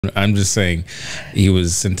I'm just saying, he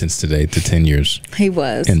was sentenced today to 10 years. He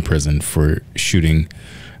was in prison for shooting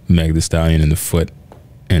Meg Thee Stallion in the foot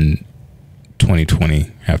in 2020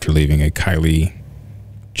 after leaving a Kylie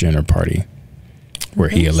Jenner party where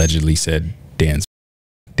he allegedly said dance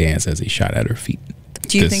as he shot at her feet.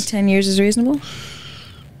 Do you think 10 years is reasonable?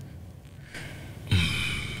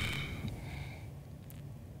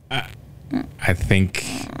 I think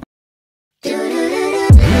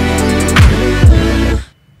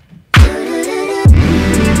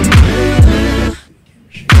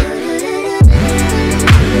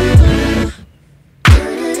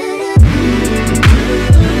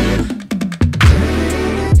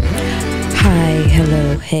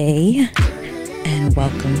Hey, and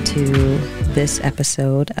welcome to this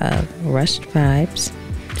episode of Rushed Vibes.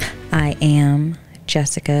 I am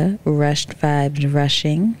Jessica, Rushed Vibes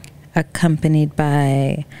Rushing, accompanied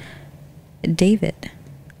by David,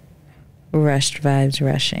 Rushed Vibes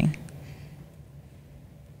Rushing.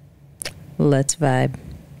 Let's vibe.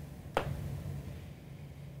 I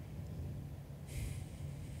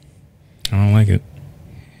don't like it.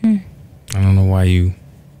 I don't know why you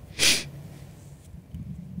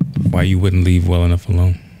wouldn't leave well enough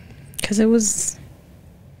alone. Because it was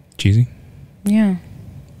cheesy. Yeah.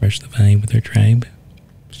 Rush the vibe with their tribe.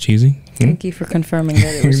 It's cheesy. Thank you for confirming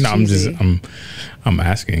that it was no, cheesy. I'm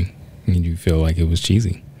asking. Did you feel like it was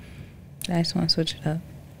cheesy? I just want to switch it up.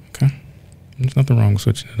 Okay. There's nothing wrong with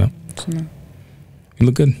switching it up. No. You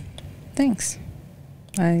look good. Thanks.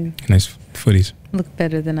 I nice footies. Look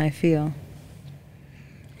better than I feel.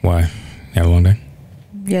 Why? You had a long day?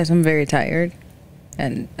 Yes, I'm very tired.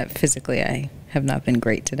 And physically, I have not been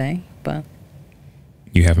great today, but...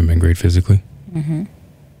 You haven't been great physically? Mm-hmm.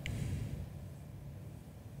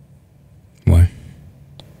 Why?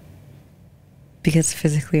 Because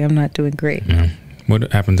physically, I'm not doing great. Yeah.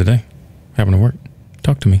 What happened today? What happened to work?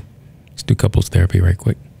 Talk to me. Let's do couples therapy right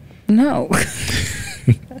quick. No.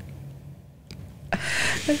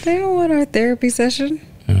 They don't want our therapy session.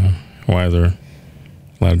 Why is there a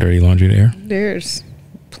lot of dirty laundry to air? There's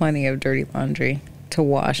plenty of dirty laundry to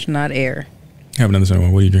wash, not air. I haven't done this in a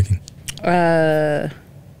while. What are you drinking? A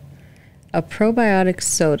probiotic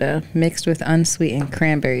soda mixed with unsweetened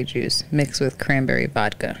cranberry juice mixed with cranberry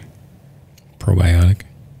vodka. Probiotic.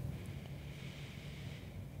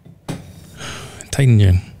 Tighten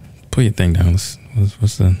your, put your thing down. What's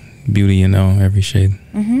the beauty in every shade?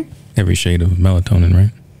 Mm-hmm. Every shade of melatonin,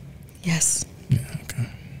 right? Yes. Yeah, okay.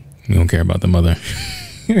 You don't care about the mother.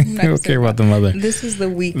 You don't care about the mother. This is the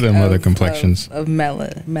week the mother complexions of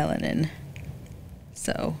melanin.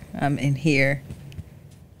 So I'm in here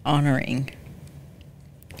honoring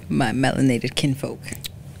my melanated kinfolk.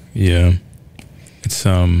 Yeah. It's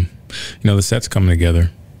the set's coming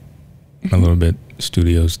together a little bit.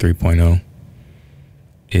 Studios 3.0.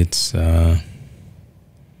 It's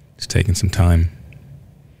taking some time.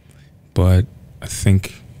 But I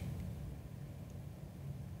think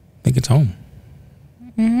it's home.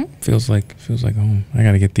 Mm-hmm. Feels like home. I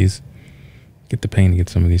gotta get the paint to get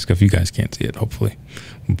some of these scuffs. You guys can't see it, hopefully,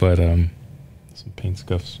 but some paint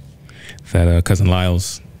scuffs that cousin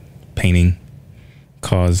Lyle's painting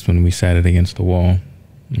caused when we sat it against the wall.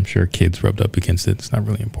 I'm sure kids rubbed up against it. It's not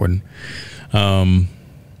really important, but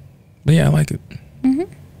yeah, I like it. Mm-hmm.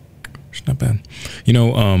 It's not bad.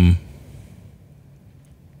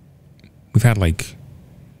 We've had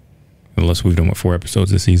unless we've done 4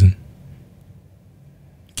 episodes this season.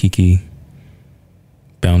 Kiki,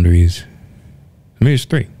 Boundaries. Maybe it's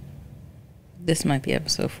 3. This might be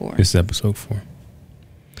episode 4. This is episode 4.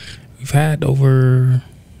 We've had over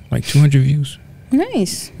 200 views.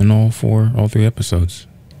 Nice. In all 3 episodes.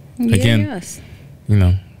 Again, yes.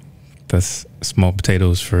 That's small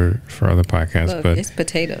potatoes for other podcasts. Look, but it's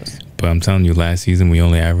potatoes. But I'm telling you, last season we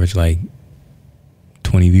only averaged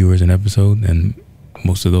 20 viewers an episode, and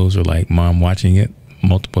most of those are mom watching it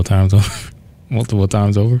multiple times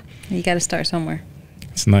over. You got to start somewhere.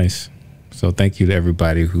 It's nice. So thank you to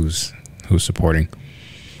everybody who's supporting.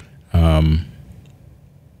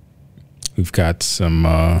 We've got some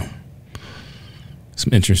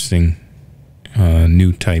interesting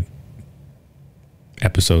new type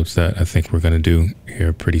episodes that I think we're going to do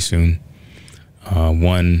here pretty soon.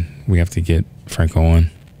 One, we have to get Franco on.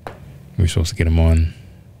 We were supposed to get him on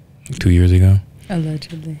 2 years ago.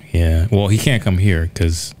 Allegedly. Yeah. Well, he can't come here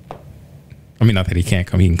because, not that he can't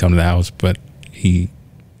come. He can come to the house, but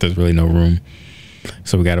there's really no room.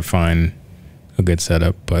 So we got to find a good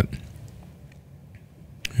setup. But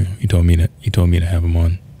he told me to have him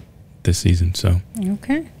on this season. So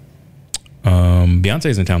okay.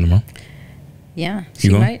 Beyonce's in town tomorrow. Yeah,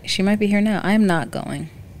 she might be here now. I am not going.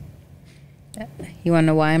 You want to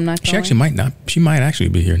know why I'm not going? She actually might not. She might actually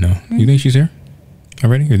be here now. You think she's here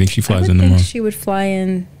already? Or you think she flies in I tomorrow? think she would fly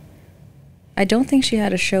in. I don't think she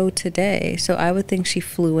had a show today, so I would think she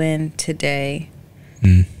flew in today.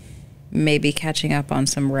 Maybe catching up on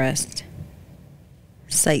some rest.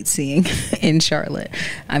 Sightseeing in Charlotte.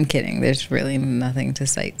 I'm kidding. There's really nothing to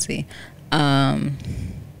sightsee.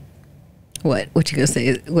 What you gonna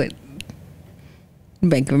say? What?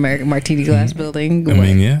 Bank of America Martini Glass Building? I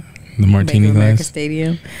mean, yeah. The Martini Bank of Glass. America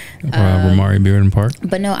Stadium. Romari Bearden Park.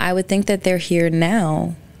 But no, I would think that they're here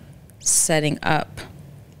now setting up.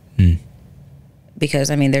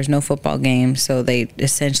 Because, I mean, there's no football game, so they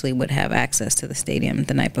essentially would have access to the stadium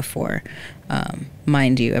the night before.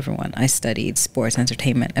 Mind you, everyone, I studied sports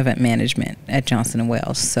entertainment event management at Johnson &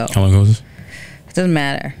 Wales. So How long ago was this? It doesn't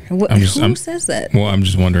matter. Who says that? Well, I'm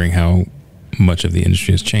just wondering how much of the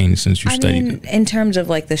industry has changed since you studied it. In terms of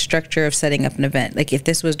like the structure of setting up an event, like if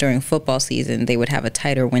this was during football season, they would have a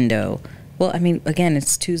tighter window. Well, I mean, again,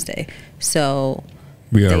 it's Tuesday, so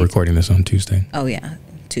we are recording this on Tuesday. Oh yeah,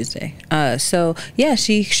 Tuesday. So yeah,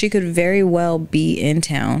 she could very well be in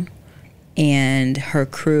town, and her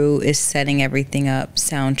crew is setting everything up,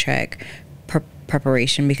 sound check,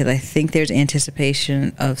 preparation, because I think there's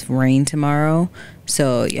anticipation of rain tomorrow.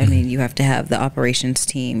 So, I mean, you have to have the operations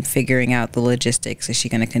team figuring out the logistics. Is she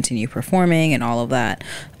going to continue performing and all of that?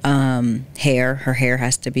 Her hair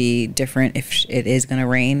has to be different if it is going to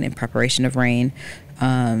rain, in preparation of rain.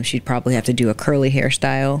 She'd probably have to do a curly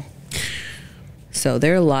hairstyle. So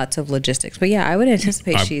there are lots of logistics. But yeah, I would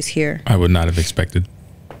anticipate she's here. I would not have expected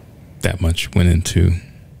that much went into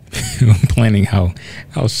planning how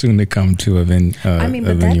soon to come to a venue.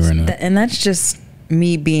 And that's just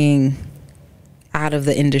me being out of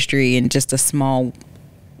the industry and just a small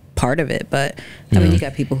part of it. But I mean, you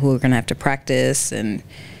got people who are going to have to practice, and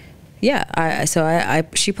yeah.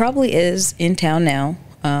 She probably is in town now.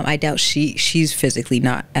 I doubt she's physically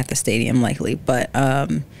not at the stadium, likely, but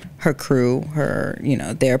her crew,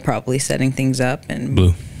 they're probably setting things up. And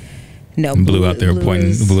Blue out there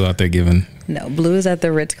pointing. Blue out there giving. No, Blue is at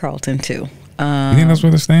the Ritz-Carlton too. You think that's where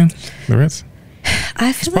they're staying? The Ritz?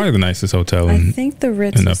 It's probably the nicest hotel I think the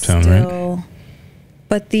Ritz in Uptown, right?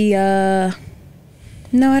 But no,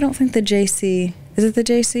 I don't think the JC. Is it the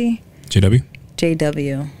JC? JW?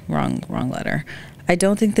 JW. Wrong letter. I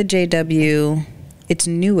don't think the JW. It's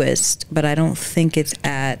newest, but I don't think it's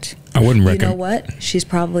at. I wouldn't recommend. You know what? She's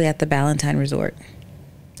probably at the Ballantine Resort.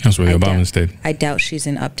 That's where the Obama stayed. I doubt she's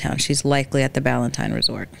in Uptown. She's likely at the Ballantine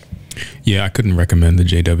Resort. Yeah, I couldn't recommend the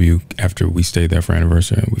JW after we stayed there for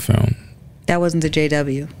anniversary. We found that wasn't the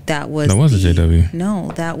JW. That was the JW.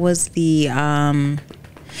 No, that was the.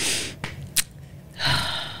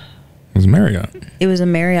 It was Marriott. It was a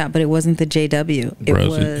Marriott, but it wasn't the JW. It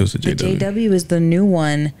was the JW. The JW is the new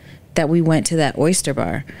one that we went to, that oyster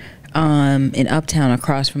bar in Uptown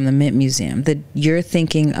across from the Mint Museum. You're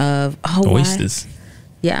thinking of oysters.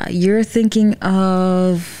 Yeah, you're thinking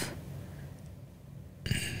of.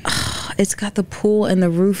 It's got the pool and the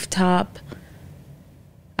rooftop.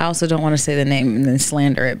 I also don't want to say the name and then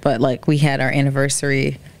slander it, but like we had our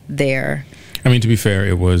anniversary there. I mean, to be fair,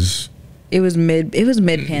 it was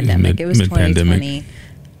mid-pandemic. It was 2020.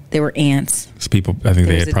 There were ants. So people, I think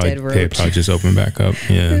they had probably just opened back up.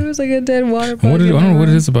 Yeah, it was like a dead water bug. I don't know what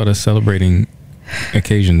it is about us celebrating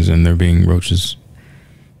occasions and there being roaches.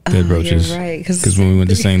 Dead roaches. You're right. Because when we went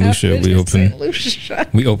to St. Lucia,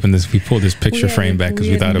 we pulled this picture frame back because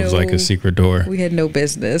we thought it was like a secret door. We had no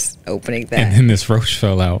business opening that. And then this roach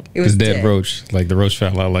fell out. It was dead roach. Like the roach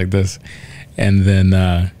fell out like this. And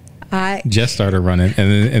then Jess started running.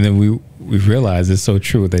 And then we realized it's so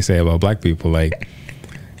true what they say about black people. Like,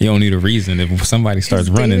 you don't need a reason. If somebody starts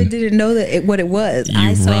running, David didn't know what it was.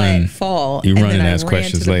 I saw it fall. You run and ask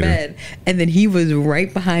questions later. Bed, and then he was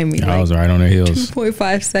right behind me. I was right on their heels.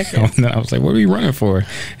 2.5 seconds. I was like, "What are you running for?"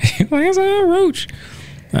 Like, it's a roach.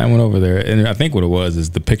 I went over there, and I think what it was is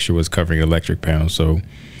the picture was covering electric panels, so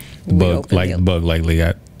the bug likely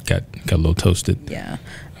got a little toasted. Yeah.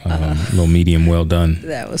 A little medium well done.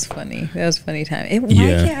 That was funny. That was a funny time. Why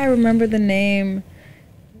can't I remember the name?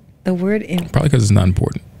 The word probably because it's not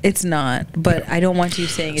important. It's not, but I don't want you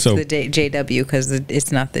saying it's the JW because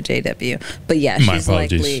it's not the JW. But yeah,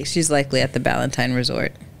 she's likely at the Ballantine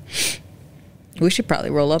Resort. We should probably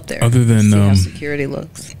roll up there. Other than see how security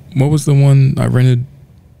looks. What was the one I rented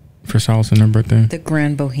for Solace and her birthday? The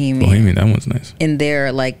Grand Bohemian. That one's nice. In their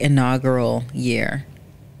inaugural year.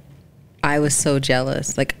 I was so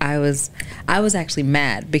jealous. I was actually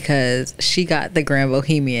mad because she got the Grand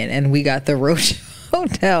Bohemian and we got the Roach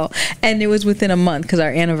hotel, and it was within a month because our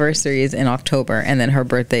anniversary is in October and then her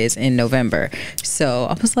birthday is in November. So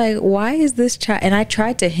I was like, why is this child? And I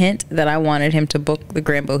tried to hint that I wanted him to book the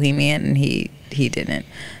Grand Bohemian, and he didn't.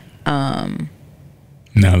 Now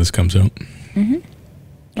this comes out.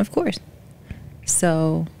 Of course.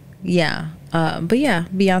 So yeah. But yeah,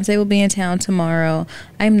 Beyonce will be in town tomorrow.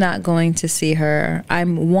 I'm not going to see her.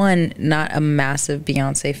 I'm not a massive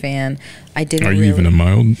Beyonce fan. I didn't. Are you even a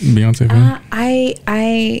mild Beyonce fan?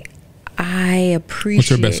 I appreciate. What's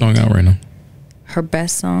her best song out right now? Her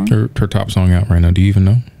best song. Her top song out right now. Do you even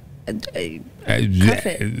know? Cuff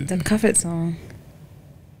It, the Cuff It song.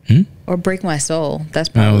 Or Break My Soul. That's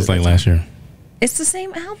probably. That was like last year. It's the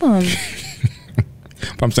same album.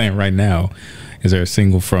 But I'm saying right now. Is there a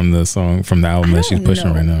single from the album that she's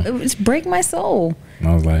pushing right now? It's Break My Soul.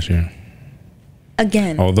 That was last year.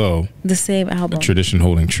 Again. Although the same album. The tradition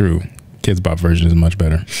holding true. Kids Bop version is much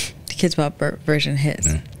better. The Kids Bop version hits.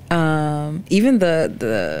 Yeah. Even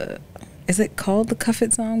the is it called the Cuff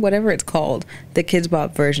It song? Whatever it's called, the Kids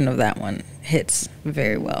Bop version of that one hits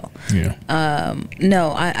very well. Yeah.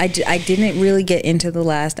 No, I didn't really get into the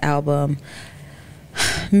last album.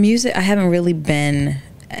 Music, I haven't really been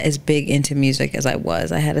as big into music as I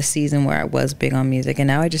was. I had a season where I was big on music, and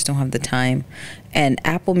now I just don't have the time. And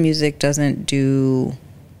Apple Music doesn't do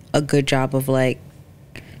a good job of, like,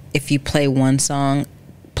 if you play one song,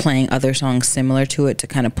 playing other songs similar to it to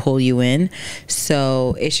kind of pull you in.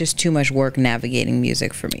 So it's just too much work navigating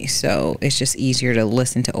music for me. So it's just easier to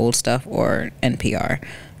listen to old stuff or NPR.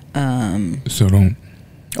 So don't.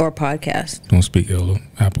 Or podcast. Don't speak ill of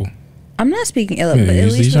Apple. I'm not speaking ill, Yeah, but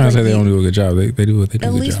at least you're trying to say they don't do a good job. They do what they do.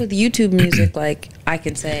 At least with YouTube music, like, I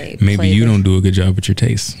can say maybe you don't do a good job with your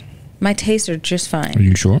tastes. My tastes are just fine. Are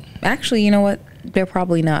you sure? Actually, you know what? They're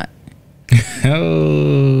probably not.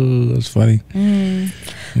 Oh, that's funny.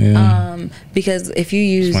 Yeah. Because if you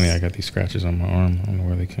use, it's funny. I got these scratches on my arm. I don't know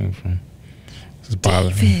where they came from. This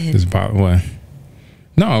bother. What?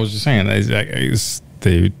 No, I was just saying. It's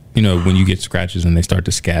they. You know, when you get scratches and they start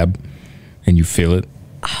to scab, and you feel it.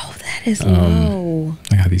 Oh, that is low.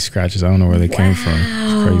 I got these scratches. I don't know where they came from.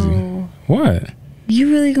 It's crazy. What?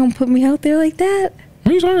 You really gonna put me out there like that?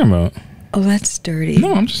 What are you talking about? Oh, that's dirty.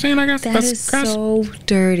 No, I'm just saying I got that is so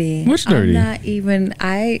dirty. What's dirty? I'm not even.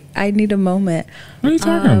 I need a moment. What are you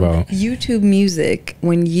talking about? YouTube music.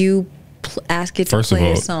 When you ask it to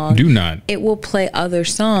play a song, do not. It will play other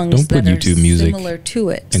songs. Don't put YouTube music similar to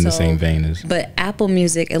it in the same vein as. But Apple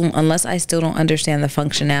Music, unless I still don't understand the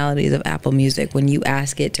functionalities of Apple Music, when you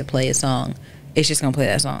ask it to play a song, it's just gonna play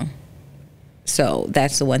that song. So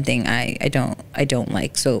that's the one thing I don't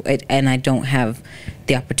like. So and I don't have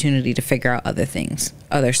the opportunity to figure out other things,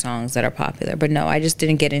 other songs that are popular. But no, I just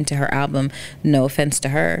didn't get into her album. No offense to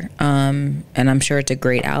her, and I'm sure it's a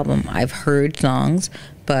great album. I've heard songs,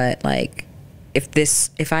 but like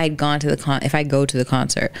if I go to the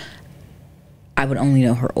concert, I would only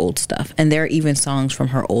know her old stuff, and there are even songs from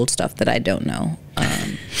her old stuff that I don't know.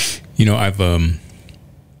 You know, I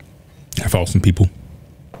follow some people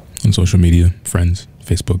on social media, friends,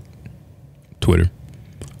 Facebook, Twitter.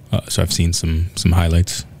 So I've seen some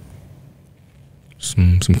highlights,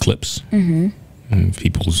 some clips.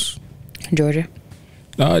 People's Georgia,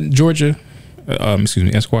 excuse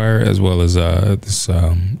me, Esquire, as well as this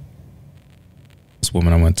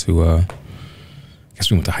woman I went to. I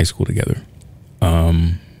guess we went to high school together. I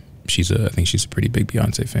think she's a pretty big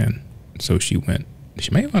Beyonce fan. So she went.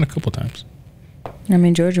 She may have went a couple times. I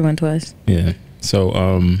mean, Georgia went twice. Yeah. So,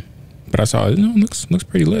 but I saw it. Looks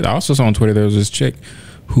pretty lit. I also saw on Twitter there was this chick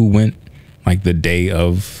who went like the day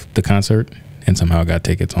of the concert and somehow got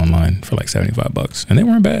tickets online for like $75, and they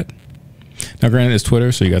weren't bad. Now, granted, it's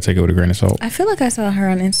Twitter, so you got to take it with a grain of salt. I feel like I saw her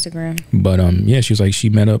on Instagram. But yeah, she was like she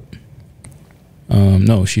met up.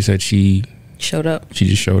 No, she said she showed up. She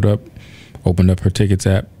just showed up, opened up her tickets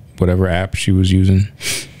app, whatever app she was using,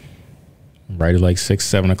 right at like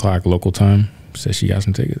 6-7 o'clock local time. Said she got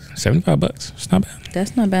some tickets. $75. It's not bad.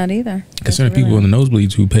 That's not bad either. Considering people in the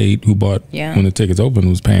nosebleeds who bought when the tickets opened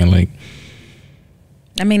was paying like.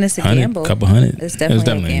 I mean, it's a gamble. Couple hundred. It's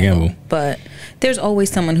definitely a gamble. But there's always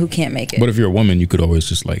someone who can't make it. But if you're a woman, you could always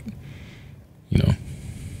just like,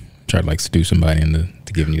 try to like seduce somebody into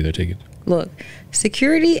giving you their ticket. Look,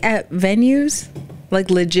 security at venues, like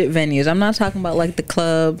legit venues. I'm not talking about like the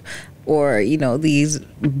club or these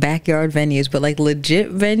backyard venues, but like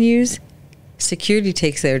legit venues. Security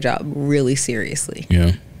takes their job really seriously.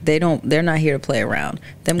 Yeah. They're not here to play around.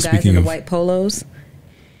 Them guys in the white polos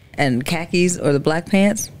and khakis or the black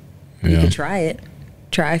pants, you can try it.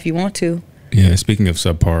 Try if you want to. Yeah, speaking of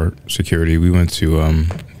subpar security, we went to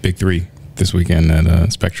Big 3 this weekend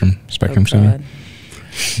at Spectrum Center.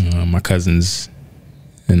 my cousins,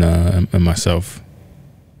 and myself.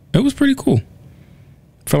 It was pretty cool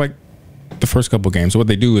for like the first couple of games. So what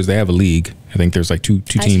they do is they have a league. I think there's like two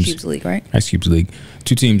teams. Ice Cubes League, right? Ice Cubes League.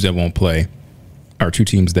 2 teams that won't play, or 2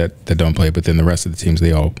 teams that don't play, but then the rest of the teams,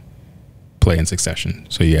 they all play in succession.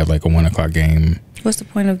 So you have like a 1 o'clock game. What's the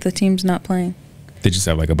point of the teams not playing? They just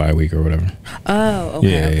have like a bye week or whatever. Oh,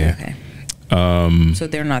 okay. Okay. So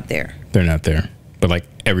they're not there. They're not there. But like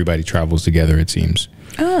everybody travels together, it seems.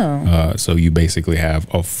 Oh. So you basically have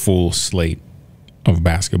a full slate of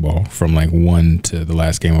basketball from like 1 to the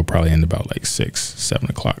last game will probably end about like 6, 7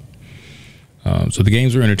 o'clock. So the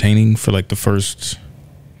games were entertaining for like the first.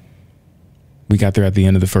 We got there at the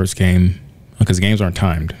end of the first game because the games aren't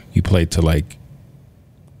timed. You play to like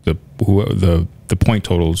the point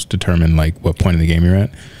totals determine like what point in the game you're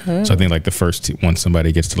at. Oh. So I think like the first once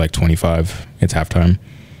somebody gets to like 25, it's halftime,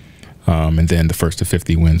 and then the first to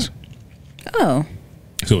 50 wins. Oh.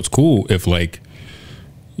 So it's cool if like,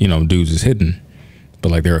 dudes is hitting,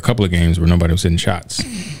 but like there were a couple of games where nobody was hitting shots.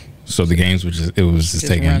 So the games were just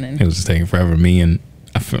taking forever. Me and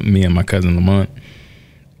my cousin Lamont.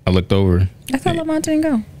 I looked over. I thought Lamont didn't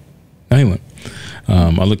go. No, he went.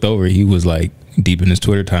 I looked over. He was like deep in his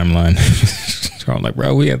Twitter timeline. So I'm like,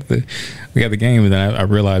 bro, we got the game, and then I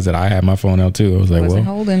realized that I had my phone out too. I was like, well,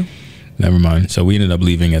 holding. Never mind. So we ended up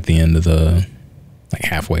leaving at the end of like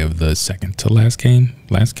halfway of the second to last game.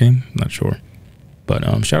 I'm not sure, but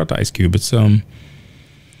shout out to Ice Cube. It's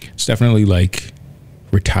definitely like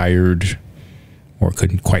retired or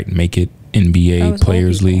couldn't quite make it NBA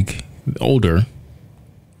Players League. Older.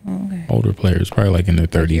 Oh, okay. Older players, probably like in their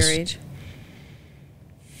 30s. Your age?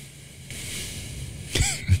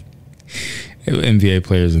 NBA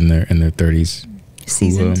players in their 30s,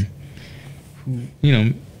 seasoned, who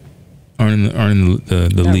aren't in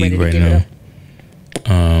the league right now.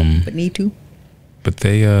 But need to. But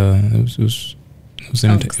they it was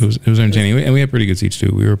entertaining, and we had pretty good seats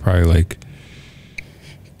too. We were probably like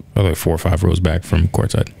 4 or 5 rows back from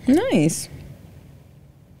courtside. Nice.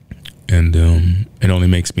 And it only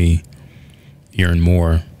makes me yearn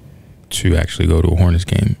more to actually go to a Hornets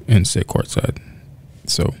game and sit courtside.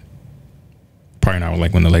 So probably not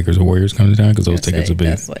like when the Lakers or Warriors come to town, because those tickets would be,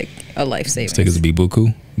 that's like a life savings. Those tickets would be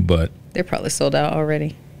buku, but they're probably sold out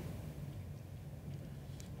already.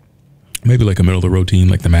 Maybe like a middle of the road team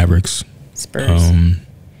like the Mavericks. Spurs.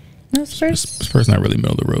 No, Spurs. Spurs not really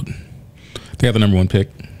middle of the road. They have the number 1 pick,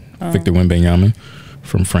 Victor Wembanyama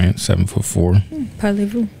from France, 7'4".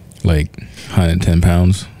 Parlez-vous. Like 110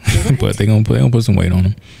 pounds, but they gonna put some weight on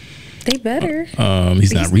him. They better.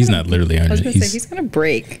 He's not literally 100. I was gonna say he's gonna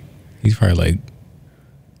break. He's probably like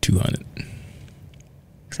 200.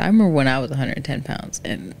 Cause I remember when I was 110 pounds,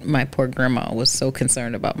 and my poor grandma was so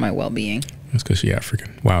concerned about my well-being. That's because she's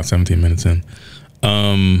African. Wow, 17 minutes in.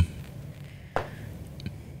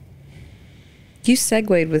 You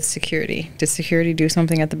segued with security. Did security do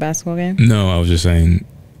something at the basketball game? No, I was just saying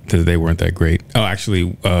that they weren't that great. Oh, actually,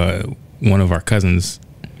 one of our cousins,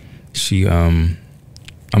 she, I'm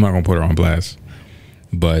not going to put her on blast,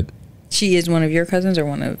 but. She is one of your cousins or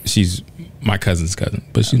one of? She's my cousin's cousin,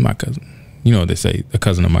 but she's my cousin. You know what they say, a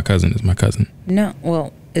cousin of my cousin is my cousin. No,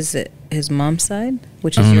 well, is it his mom's side?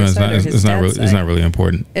 Which is your side or his dad's side? It's not really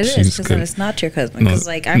important. It is, because then it's not your cousin. No,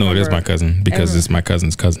 it is my cousin, because it's my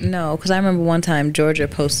cousin's cousin. No, because I remember one time Georgia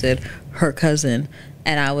posted her cousin,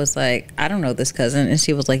 and I was like, I don't know this cousin. And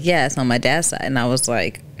she was like, yeah, it's on my dad's side. And I was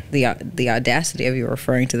like, the audacity of you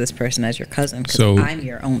referring to this person as your cousin, because I'm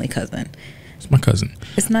your only cousin. It's my cousin.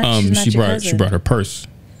 It's not. She's not your cousin. She brought her purse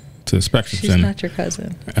to the Spectrum Center. She's not your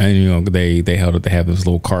cousin. And they have this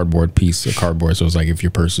little cardboard piece of cardboard. So it's like, if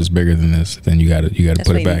your purse is bigger than this, then you got to put it back. That's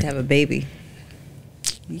why you need to have a baby.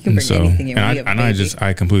 You can bring anything in when you have a baby.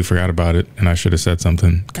 I completely forgot about it, and I should have said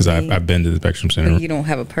something, because I've been to the Spectrum Center. You don't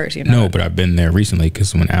have a purse, No, but I've been there recently,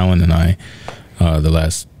 because when Alan and I, the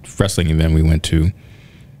last wrestling event we went to,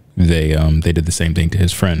 they did the same thing to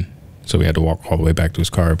his friend. So we had to walk all the way back to his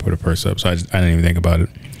car and put a purse up. So I didn't even think about it.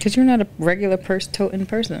 Because you're not a regular purse-toting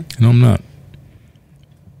person. No, I'm not.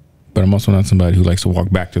 But I'm also not somebody who likes to walk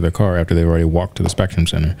back to their car after they've already walked to the Spectrum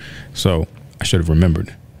Center. So I should have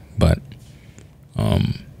remembered. But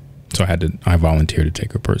so I volunteered to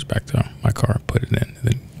take her purse back to my car, put it in, and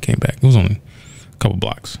then came back. It was only a couple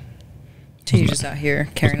blocks. So you're just out here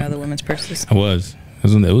carrying other women's purses? I was.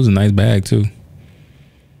 It was a nice bag too.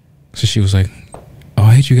 So she was like, "Oh,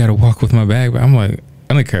 I hate you got to walk with my bag." But I'm like,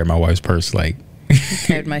 I don't carry my wife's purse. Like, you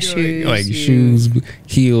carried my shoes, like shoes,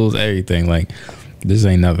 heels, everything. Like, this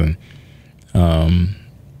ain't nothing.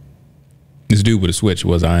 This dude with a switch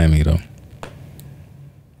was eyeing me though.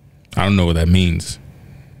 I don't know what that means.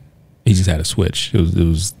 He just had a switch. It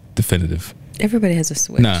was definitive. Everybody has a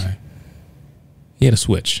switch. Nah, he had a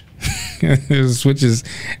switch. There's switches,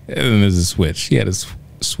 and there's a switch. He had a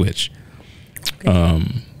switch. Okay.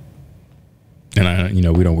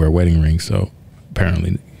 And we don't wear wedding rings, so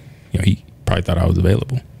apparently, he probably thought I was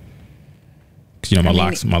available.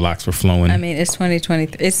 Cause my locks were flowing. I mean, it's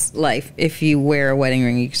 2023. It's life. If you wear a wedding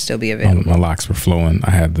ring, you can still be available. My locks were flowing.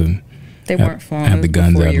 I had the. They weren't flowing. I had the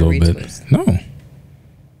guns out a little bit. No, it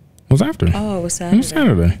was after. Oh, it was Saturday. It was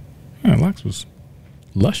Saturday. Yeah, locks was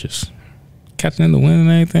luscious, catching in the wind and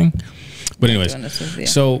everything. But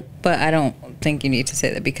anyways, so. But I don't think you need to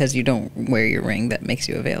say that because you don't wear your ring that makes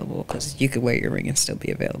you available. Because you could wear your ring and still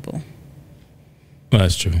be available. Well,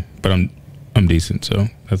 that's true. But I'm decent, so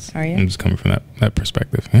that's. Are you? I'm just coming from that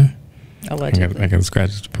perspective. Yeah. Allegedly. I got the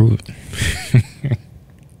scratches to prove it.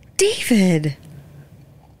 David.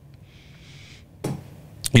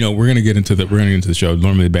 We're gonna get into the show.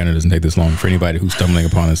 Normally, the banner doesn't take this long for anybody who's stumbling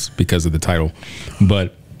upon us because of the title,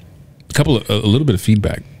 but a little bit of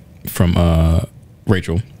feedback from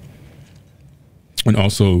Rachel and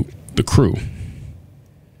also the crew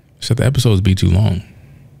said the episodes be too long.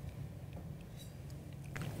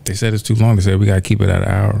 They said it's too long. They said we gotta keep it at an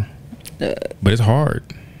hour, but it's hard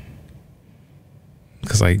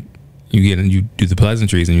because you do the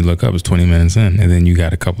pleasantries and you look up, it's 20 minutes in, and then you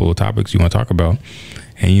got a couple of topics you want to talk about,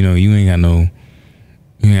 and you ain't got no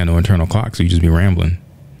internal clock, so you just be rambling.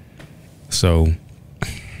 So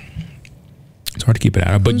it's hard to keep it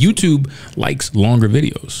out. But YouTube likes longer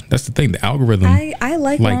videos. That's the thing. The algorithm. I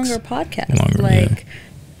like longer podcasts.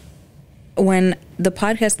 When the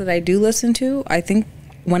podcasts that I do listen to, I think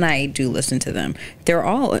when I do listen to them, they're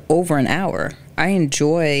all over an hour. I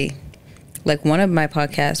enjoy. Like one of my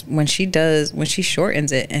podcasts, when she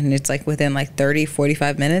shortens it and it's like within like 30,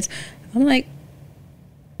 45 minutes, I'm like,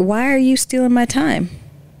 why are you stealing my time?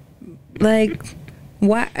 Like,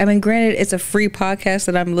 why? I mean, granted, it's a free podcast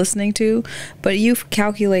that I'm listening to, but you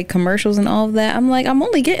calculate commercials and all of that. I'm like, I'm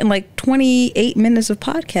only getting like 28 minutes of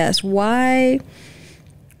podcast. Why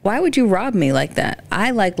would you rob me like that? I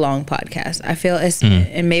like long podcasts. I feel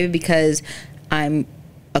and maybe because I'm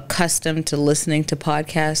accustomed to listening to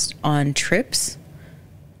podcasts on trips,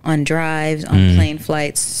 on drives, on plane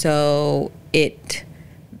flights. So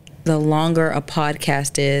the longer a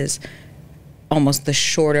podcast is, almost the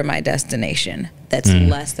shorter my destination. That's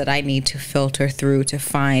less that I need to filter through to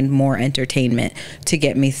find more entertainment to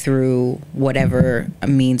get me through whatever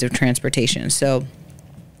means of transportation. So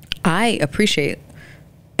I appreciate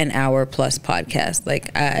an hour plus podcast. Like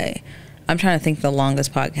I'm trying to think the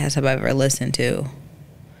longest podcast I've ever listened to.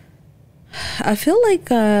 I feel like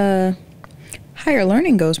Higher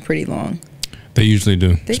Learning goes pretty long. They usually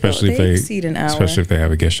do, especially if they exceed an hour. Especially if they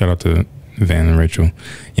have a guest. Shout out to Van and Rachel.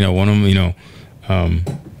 One of them.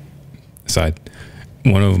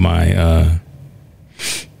 One of my.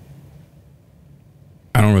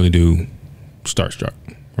 I don't really do starstruck,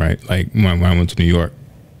 right? Like when I went to New York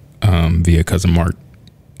via cousin Mark,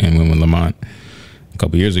 and went with Lamont a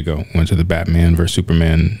couple years ago. Went to the Batman vs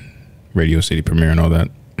Superman Radio City premiere and all that.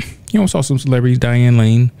 Saw some celebrities, Diane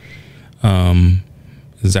Lane,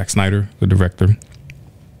 Zack Snyder, the director.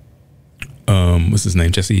 What's his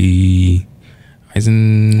name? Jesse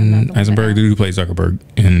Eisenberg, the dude who plays Zuckerberg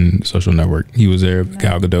in Social Network. He was there. No.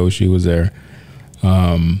 Gal Gadot, she was there.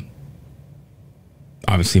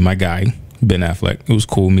 Obviously, my guy, Ben Affleck. It was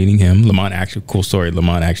cool meeting him. Cool story.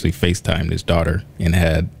 Lamont actually FaceTimed his daughter and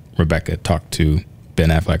had Rebecca talk to Ben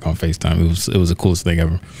Affleck on FaceTime. It was the coolest thing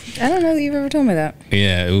ever. I don't know that you've ever told me that.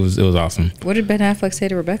 Yeah, it was awesome. What did Ben Affleck say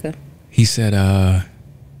to Rebecca? He said,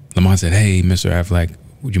 Lamont said, "Hey, Mr. Affleck,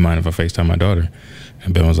 would you mind if I FaceTime my daughter?"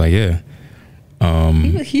 And Ben was like, "Yeah."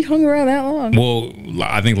 He hung around that long. Well,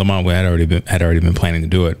 I think Lamont had already been planning to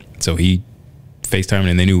do it, so he FaceTimed,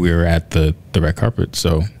 and they knew we were at the red carpet.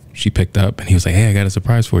 So she picked up, and he was like, "Hey, I got a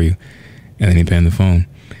surprise for you." And then he panned the phone.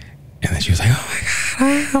 And then she was like,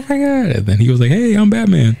 oh my God. And then he was like, "Hey, I'm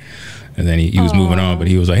Batman." And then he was moving on, but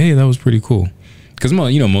he was like, "Hey, that was pretty cool." Because,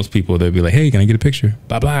 most people, they'll be like, "Hey, can I get a picture?"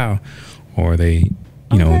 Blah, blah. Or they,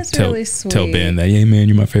 tell Ben that, "Hey, man,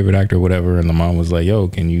 you're my favorite actor," or whatever. And Lamont was like, "Yo,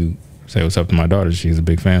 can you say what's up to my daughter? She's a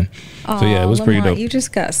big fan." So, yeah, it was Lamont, pretty dope. You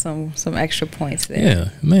just got some extra points there. Yeah,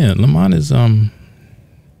 man, Lamont is, that's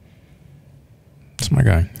my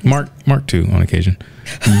guy. Mark too, on occasion.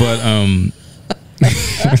 But,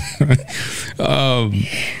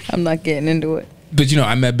 I'm not getting into it. But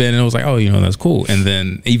I met Ben and I was like, "Oh, that's cool." And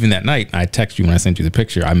then even that night, I texted you when I sent you the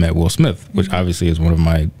picture. I met Will Smith, which obviously is one of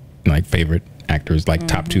my favorite actors,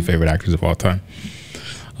 top 2 favorite actors of all time.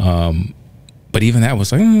 But even that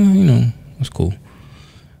was like, it was cool.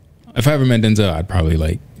 If I ever met Denzel, I'd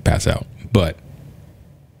probably pass out. But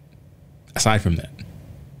aside from that,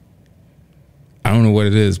 I don't know what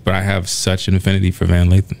it is, but I have such an affinity for Van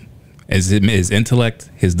Lathan. His intellect,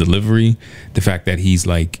 his delivery, the fact that he's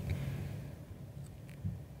like,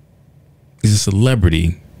 he's a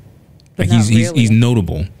celebrity. Like he's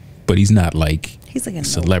notable, but he's not like he's like a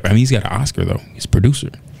celebrity. I mean, he's got an Oscar though. He's a producer.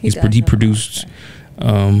 He produced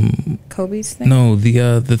Kobe's thing. No,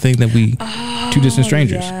 the thing that we Two Distant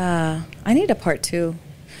Strangers. Yeah, I need a part 2.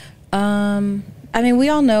 I mean, we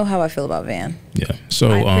all know how I feel about Van. Yeah,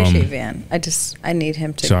 so I appreciate Van. I need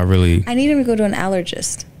him to. So I need him to go to an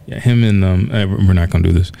allergist. Yeah, him and we're not gonna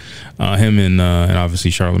do this. Him and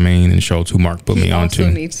obviously Charlemagne and Schultz, who Mark put me on to. He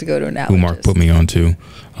also needs to go to an allergist. Who Mark put me on to,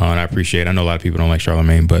 and I appreciate. I know a lot of people don't like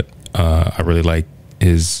Charlemagne, but I really like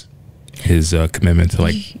his commitment to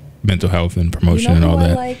like mental health and promotion and all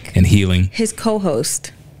that, like, and healing. His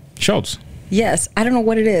co-host, Schultz. Yes, I don't know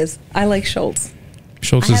what it is. I like Schultz.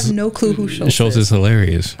 I have no clue who Schultz is. Schultz is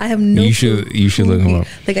hilarious. I have no clue. You should look him up.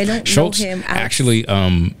 Like, I don't Schultz know him. Actually,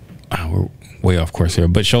 we're way off course here,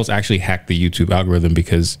 but Schultz actually hacked the YouTube algorithm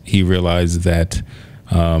because he realized that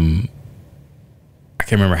I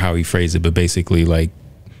can't remember how he phrased it, but basically like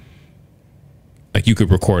you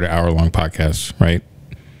could record an hour-long podcast, right?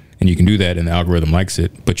 And you can do that and the algorithm likes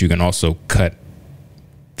it, but you can also cut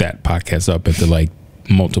that podcast up into like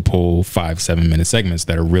multiple 5-7 minute segments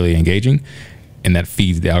that are really engaging, and that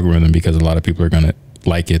feeds the algorithm because a lot of people are going to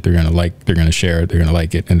like it, they're going to share it, they're going to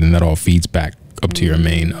like it, and then that all feeds back up to your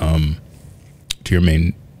main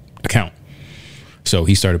account. So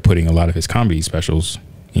he started putting a lot of his comedy specials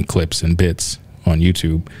in clips and bits on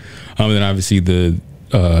YouTube. And then obviously the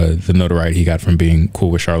notoriety he got from being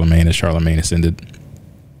cool with Charlemagne as Charlemagne ascended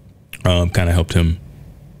kind of helped him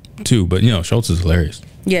too. But you know, Schultz is hilarious.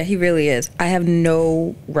 Yeah, he really is. I have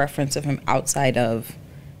no reference of him outside of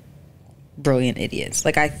Brilliant Idiots.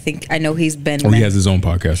 Like, I know he's been. He has his own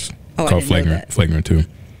podcast called Flagrant 2.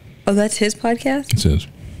 Oh, that's his podcast? It's his.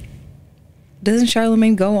 Doesn't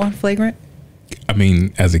Charlemagne go on Flagrant? I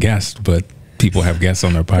mean, as a guest, but people have guests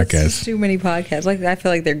on their podcasts. Too many podcasts. Like, I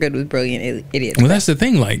feel like they're good with Brilliant Idiots. Well, that's the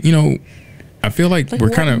thing. Like, you know, I feel like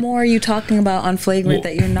we're kind of. What more are you talking about on Flagrant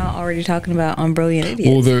that you're not already talking about on Brilliant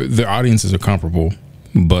Idiots? Well, their audiences are comparable,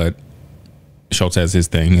 but Schultz has his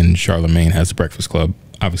thing and Charlemagne has the Breakfast Club.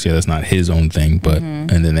 Obviously, that's not his own thing, but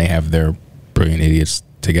and then they have their Brilliant Idiots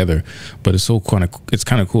together. But it's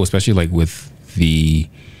kind of cool, especially like with the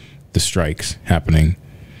strikes happening.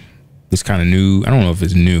 This kind of new, I don't know if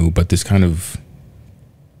it's new, but this kind of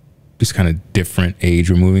different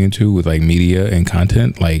age we're moving into with like media and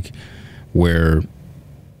content, like where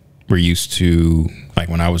we're used to, like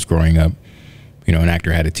when I was growing up, you know, an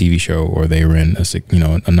actor had a TV show or they were in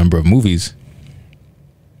a number of movies.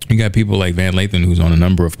 You got people like Van Lathan, who's on a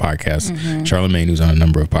number of podcasts, Charlemagne, who's on a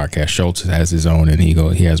number of podcasts, Schultz has his own, and he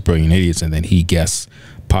has Brilliant Idiots, and then he guests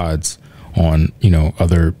pods on, you know,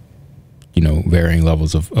 other, you know, varying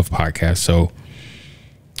levels of podcasts. So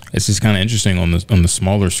it's just kind of interesting on the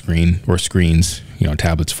smaller screen or screens, you know,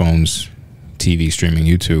 tablets, phones, TV, streaming,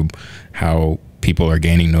 YouTube, how people are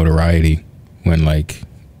gaining notoriety when, like,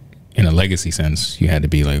 in a legacy sense, you had to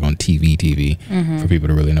be like on TV for people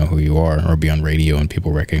to really know who you are, or be on radio and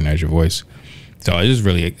people recognize your voice. So it's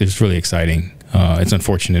really exciting. It's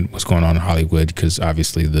unfortunate what's going on in Hollywood because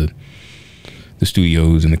obviously the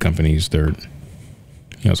studios and the companies, they're,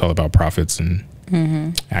 you know, it's all about profits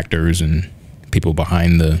and actors and people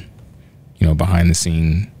behind the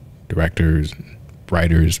scene, directors,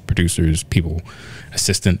 writers, producers, people,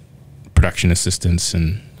 production assistants,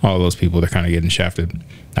 and all those people. They're kind of getting shafted.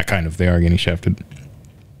 They are getting shafted.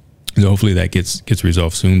 So hopefully that gets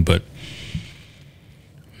resolved soon. But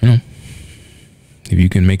you know, if you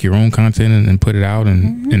can make your own content and put it out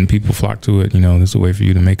and people flock to it, you know, this is a way for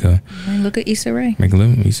you to make a. Look at Issa Rae. Make a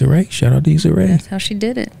living. Issa Rae. Shout out to Issa Rae. That's how she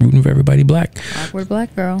did it. Rooting for everybody black. Awkward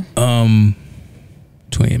black girl.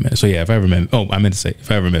 28 minutes. So yeah, if I ever met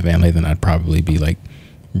Van Lathan, I'd probably be like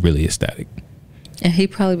really ecstatic. And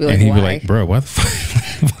he'd probably be like, and he'd be like, bro, what the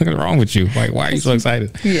fuck is wrong with you? Like, why are you so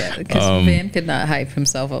excited? Yeah, because Van could not hype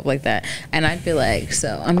himself up like that. And I'd be like,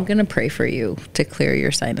 so I'm going to pray for you to clear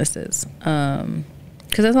your sinuses. Because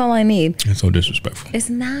that's all I need. It's so disrespectful. It's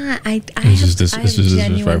not. I have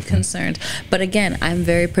genuine concerns. But again, I'm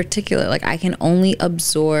very particular. Like, I can only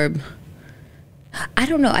absorb. I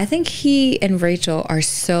don't know. I think he and Rachel are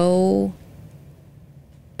so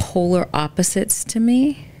polar opposites to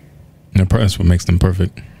me. That's what makes them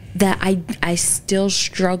perfect. That I still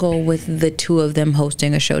struggle with the two of them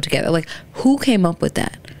hosting a show together. Like, who came up with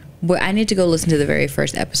that? where I need to go listen to the very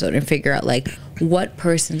first episode and figure out like what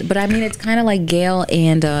person. But I mean, it's kind of like Gail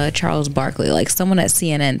and Charles Barkley. Like someone at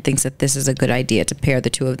CNN thinks that this is a good idea to pair the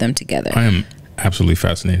two of them together. I am absolutely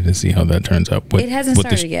fascinated to see how that turns out. It hasn't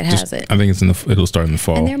started yet, has it? I think it'll start in the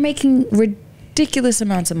fall. And they're making ridiculous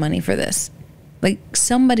amounts of money for this. Like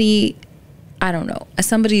somebody, I don't know.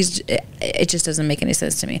 It just doesn't make any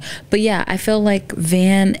sense to me. But yeah, I feel like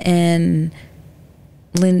Van and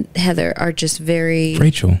Heather are just very...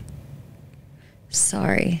 Rachel.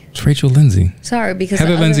 Sorry. It's Rachel Lindsay. Sorry, because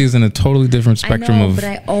Heather Lindsay is in a totally different spectrum I know, but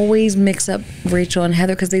I always mix up Rachel and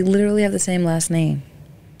Heather because they literally have the same last name.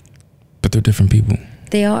 But they're different people.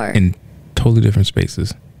 They are. In totally different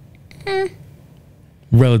spaces.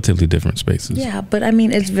 Relatively different spaces. Yeah, but I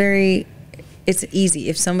mean, it's easy.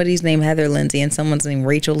 If somebody's named Heather Lindsay and someone's named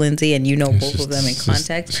Rachel Lindsay and you know both of them in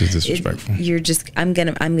context, it's just disrespectful. I'm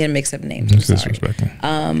gonna mix up names. It's disrespectful.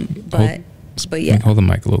 But yeah. Hold the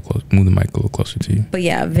mic a little close. Move the mic a little closer to you. But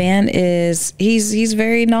yeah, Van he's a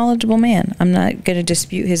very knowledgeable man. I'm not gonna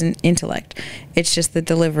dispute his intellect. It's just the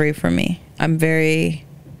delivery for me. I'm very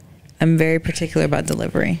particular about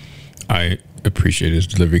delivery. I appreciate his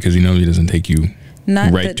delivery because he doesn't take you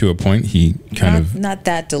to a point. He kind of not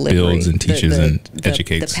that delivery builds and teaches and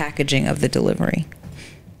educates. The packaging of the delivery.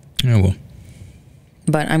 Yeah, well.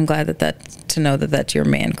 But I'm glad to know that that's your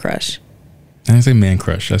man crush. I didn't say man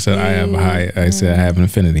crush. I said I said I have an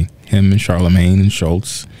affinity. Him and Charlemagne and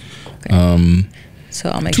Schultz. Okay. So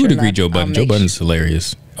I'll make to sure. To a degree, Joe Budden. Joe Budden's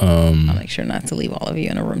hilarious. I'll make sure not to leave all of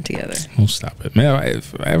you in a room together. Oh, stop it, man!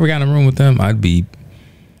 If I ever got in a room with them, I'd be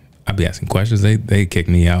asking questions. They kick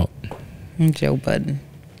me out. Joe Budden.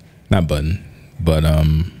 Not Budden, but I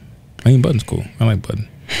mean Budden's cool. I like Budden.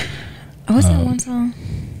 What's that one song?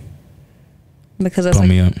 Because I was Pump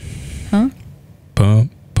me up. Huh?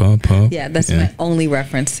 Pump. Yeah, that's my only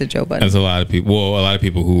reference to Joe Budden. There's a lot of people. Well, a lot of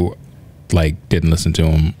people who like didn't listen to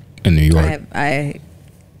him in New York. I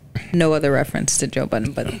no other reference to Joe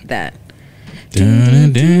Budden but that. Yeah,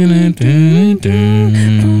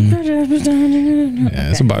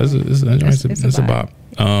 it's a bop. It's a bop.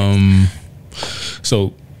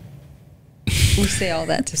 So we say all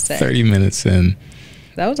that to say 30 minutes in.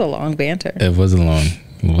 That was a long banter. It was a long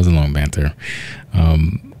banter.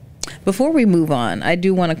 Before we move on, I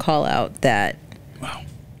do want to call out that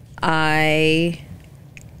I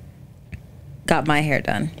got my hair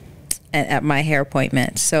done at my hair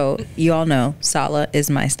appointment. So you all know Sala is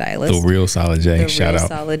my stylist. The real Sala J. Shout out.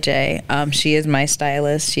 Sala J. She is my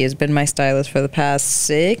stylist. She has been my stylist for the past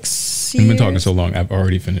 6 years. You've been talking so long. I've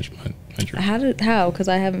already finished my drink. How? Because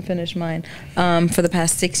I haven't finished mine. For the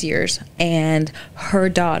past 6 years, and her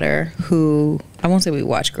daughter, who I won't say we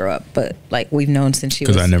watched grow up, but like we've known since she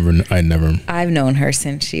was. Because I've known her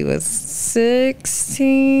since she was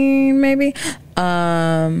 16, maybe.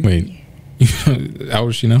 Wait, how old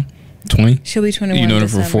is she now? 20? She'll be 21. You've known her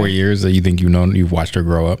for 4 years. That you think you've watched her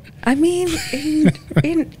grow up? I mean,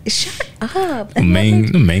 shut up. The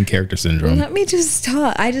main character syndrome. Let me just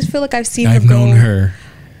talk. I just feel like I've seen her go. I've known her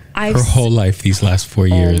her whole life these last 4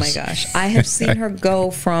 years. Oh my gosh. I have seen her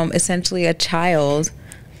go from essentially a child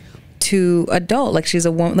to adult. Like she's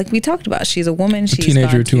a woman. Like we talked about, she's a woman. She's a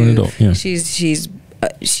teenager to an adult. Yeah. She's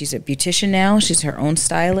a beautician now. She's her own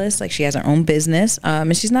stylist. Like she has her own business.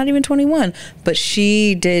 And she's not even 21. But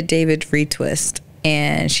she did David's retwist,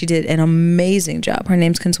 and she did an amazing job. Her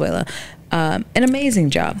name's Consuela. An amazing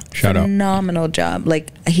job. Shout out. Phenomenal job.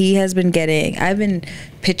 Like I've been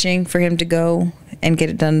pitching for him to go and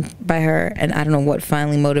get it done by her, and I don't know what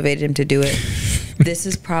finally motivated him to do it. This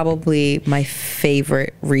is probably my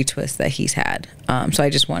favorite retwist that he's had. So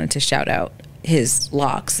I just wanted to shout out his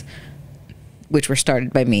locks, which were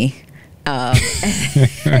started by me.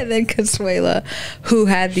 And then Consuela, who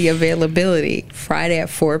had the availability Friday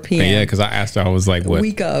at 4 p.m. Yeah, because I asked her, I was like, what? The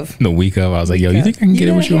week of. I was like, yo, you think I can get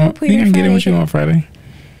in with you on? Think I can get in with you on Friday?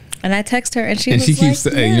 And I text her, and she keeps.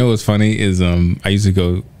 Yeah. You know what's funny is I used to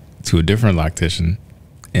go to a different loctician,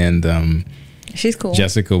 and she's cool.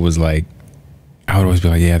 Jessica was like, I would always be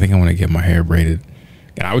like, yeah, I think I want to get my hair braided.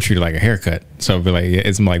 And I would treat it like a haircut. So I'd be like, yeah,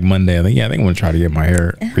 it's like Monday. I think I want to try to get my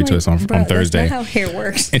hair retwist on Thursday. That's not how hair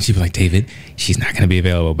works. And she'd be like, David, she's not going to be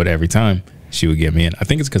available. But every time she would get me in. I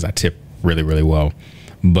think it's because I tip really, really well.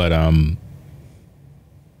 But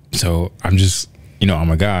so I'm just,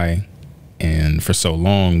 I'm a guy. And for so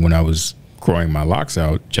long, when I was growing my locks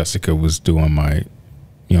out, Jessica was doing my,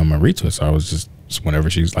 my retwist. So I was just whenever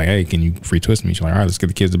she's like, hey, can you retwist me? She's like, all right, let's get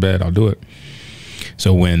the kids to bed. I'll do it.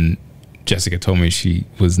 So when Jessica told me she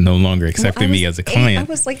was no longer accepting me as a client,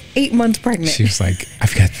 I was like 8 months pregnant. She was like,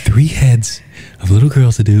 I've got 3 heads of little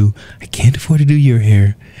girls to do. I can't afford to do your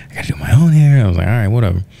hair. I got to do my own hair. I was like, all right,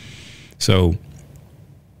 whatever. So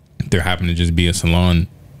there happened to just be a salon,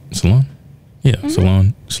 yeah,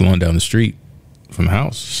 salon down the street from the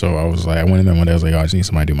house. So I was like, I went in there one day. I was like, oh, I just need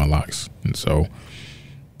somebody to do my locks. And so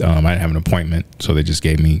I didn't have an appointment, so they just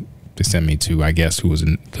sent me to, I guess, who was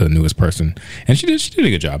the newest person, and she did a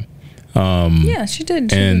good job. Yeah, she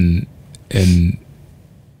did. And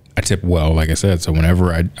I tip well, like I said. So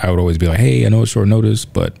whenever I would always be like, hey, I know it's short notice,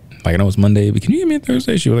 but like I know it's Monday, but can you give me a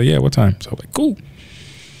Thursday? She was like, yeah, what time? So I was like, cool.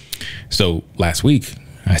 So last week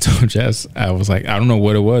I told Jess, I was like, I don't know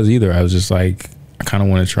what it was either. I was just like, I kind of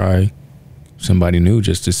want to try somebody new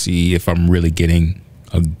just to see if I'm really getting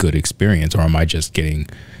a good experience, or am I just getting,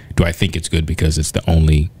 do I think it's good because it's the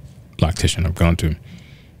only loctician I've gone to?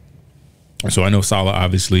 So I know Sala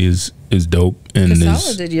obviously is dope, and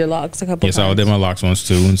Sala did your locks a couple times. Yeah, Sala did my locks once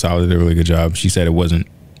too, and Sala did a really good job. She said it wasn't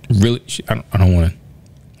really, I don't want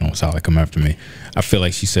Sala to come after me. I feel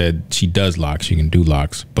like she said she does locks, she can do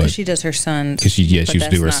locks, but she does her sons. Because she used to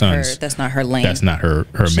do her sons. That's not her lane. That's not her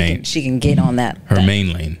main. She can get on that. Her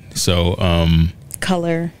main lane. So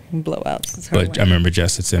color blowouts. But lane. I remember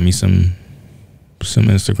Jess had sent me some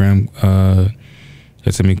Instagram.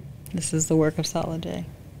 Sent me. This is the work of Sala J.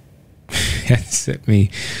 Sent me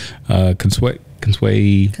Consuela's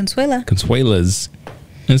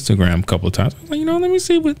Instagram a couple of times. I was like, let me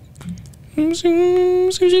see what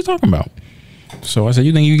she's talking about. So I said,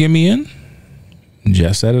 you think you get me in?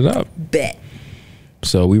 Jess set it up. Bet.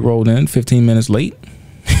 So we rolled in 15 minutes late.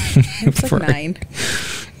 It's like 9.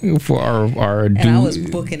 For our and I was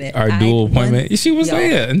booking it. Our dual appointment. She was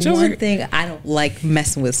there. And one thing I don't like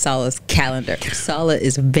messing with Sala's calendar. Sala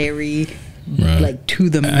is very like to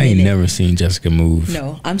the minute. I ain't never seen Jessica move.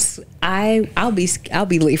 No, I'll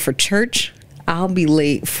be late for church. I'll be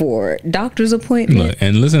late for doctor's appointment. Look,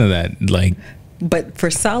 and listen to that, like. But for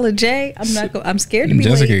Sala J, I'm scared to be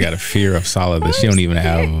Jessica late. got a fear of Sala that she don't even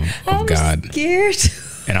have of God. I'm scared.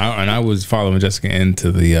 And I was following Jessica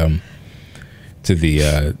into the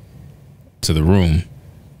room,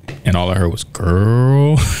 and all I heard was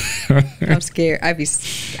 "girl." I'm scared. I can't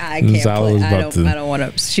play. I don't want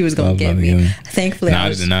to. She was gonna get me. Thankfully, I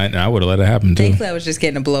would have let it happen too. Thankfully, I was just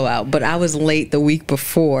getting a blowout, but I was late the week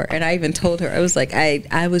before, and I even told her I was like,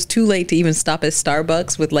 I was too late to even stop at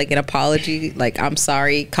Starbucks with like an apology, like I'm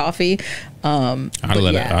sorry, coffee. I'd have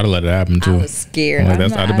let it happen too. I was scared. I'd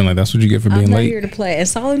have been like, that's what you get for being late. I'm not here to play, and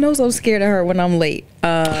Sala knows I'm scared of her when I'm late.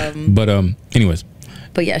 Anyways.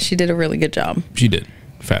 But yeah, she did a really good job. She did.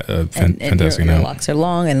 Fantastic. And her locks are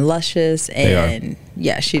long and luscious, and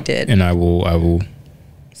yeah, she did. And I will.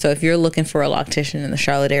 So if you're looking for a loctician in the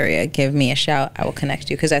Charlotte area, give me a shout. I will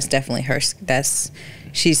connect you, because that's definitely her.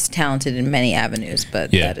 She's talented in many avenues,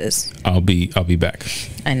 but yeah, that is. I'll be back.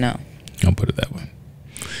 I know. I'll put it that way.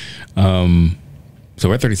 So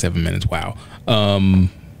we're at 37 minutes. Wow.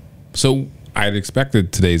 So I had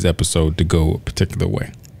expected today's episode to go a particular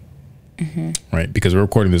way. Right, because we're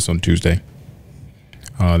recording this on Tuesday.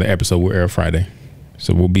 The episode will air Friday,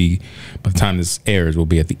 so we'll be, by the time this airs, we'll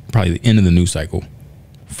be at probably the end of the news cycle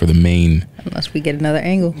for the main. Unless we get another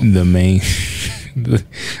angle. The main,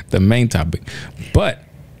 the main topic, but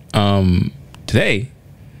today,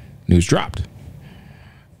 news dropped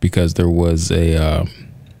because there was a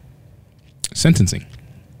sentencing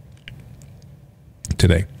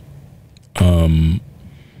today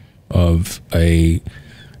of a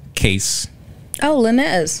case. Oh,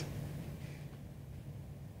 Lanez.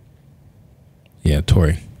 Yeah,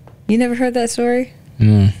 Tory. You never heard that story?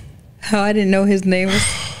 No. How I didn't know his name was.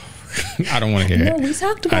 I don't want to hear it. No, we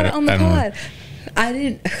talked about it on the pod. I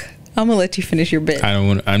didn't. I'm gonna let you finish your bit. I don't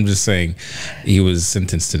want. I'm just saying, he was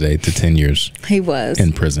sentenced today to 10 years. He was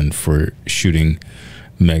in prison for shooting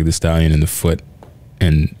Meg Thee Stallion in the foot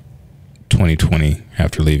in 2020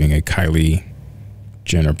 after leaving a Kylie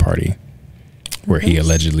Jenner party, where he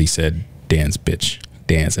allegedly said, "Dance, bitch,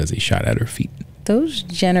 dance," as he shot at her feet. Those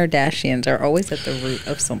Jenner Dashians are always at the root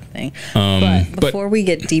of something. But before we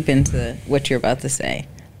get deep into what you're about to say,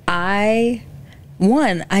 I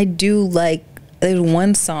do like, there's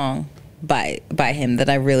one song by him that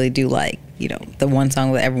I really do like. You know, the one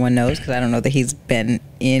song that everyone knows, because I don't know that he's been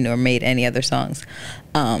in or made any other songs.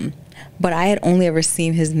 But I had only ever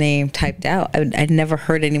seen his name typed out. I'd never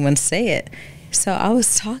heard anyone say it. So I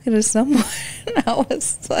was talking to someone, and I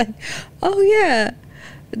was like, oh yeah,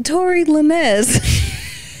 Tory Lanez.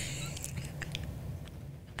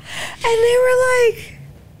 And they were like,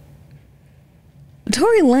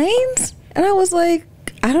 Tory Lanez? And I was like,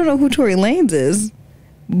 I don't know who Tory Lanez is,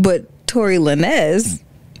 but Tory Lanez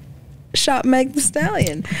shot Meg Thee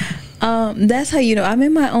Stallion. That's how you know I'm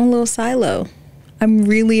in my own little silo. I'm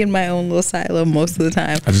really in my own little silo most of the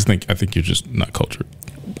time. I think you're just not cultured.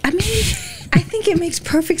 I mean, I think it makes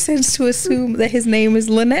perfect sense to assume that his name is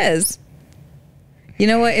Lanez. You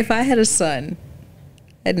know what? If I had a son,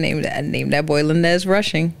 I'd name that boy Lanez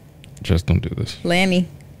Rushing. Just don't do this. Lanny.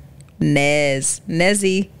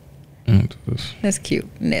 Nezzy. Don't do this. That's cute.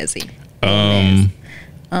 Nezzy.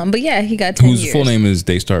 But yeah, he got 10 years. Whose full name is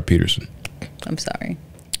Daystar Peterson. I'm sorry.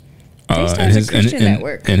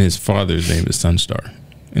 And his father's name is Sunstar,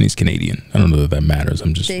 and he's Canadian. I don't know that matters.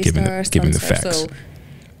 I'm just giving the facts. So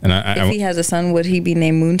and if he has a son, would he be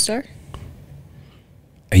named Moonstar?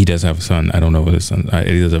 He does have a son. I don't know what his son.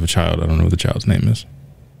 He does have a child. I don't know what the child's name is.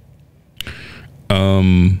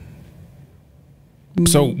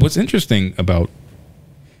 So what's interesting about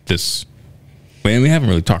this? And we haven't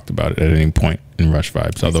really talked about it at any point in Rush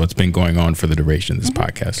Vibes, although it's been going on for the duration of this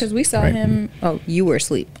podcast. Because we saw him. Oh, you were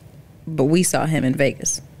asleep, but we saw him in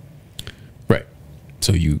Vegas. Right.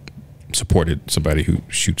 So you supported somebody who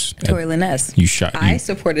shoots. Tory Lanez. You shot. I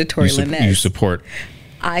supported Tory Lanez. You support.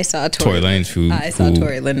 I saw Tory Lanez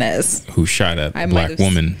Tory Lanez who shot at a black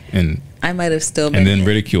woman, and I might have still and then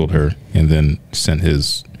ridiculed her, and then sent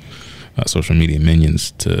his social media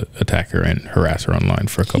minions to attack her and harass her online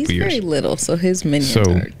for a couple years. He's very little, so his minions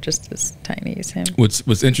are just as tiny as him.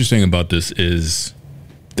 What's interesting about this is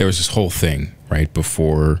there was this whole thing right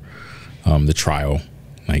before the trial.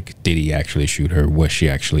 Like, did he actually shoot her? Was she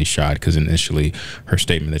actually shot? Because initially, her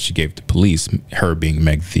statement that she gave to police, her being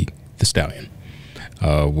Meg Thee Stallion,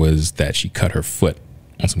 was that she cut her foot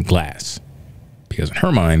on some glass. Because in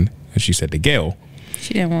her mind, as she said to Gail,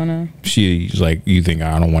 she didn't want to. She's like, you think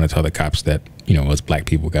I don't want to tell the cops that, you know, us black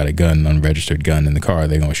people got a gun, unregistered gun in the car,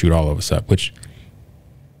 they're going to shoot all of us up, which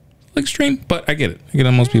is extreme, but I get it. I get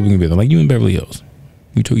how most people can be there. Like, you in Beverly Hills.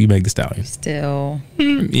 You Meg Thee Stallion. Still.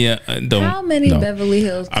 Yeah, don't. How many Beverly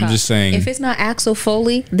Hills cops? I'm just saying. If it's not Axel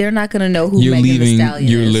Foley, they're not going to know who Meg Thee Stallion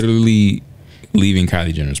is. You're literally leaving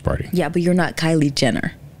Kylie Jenner's party. Yeah, but you're not Kylie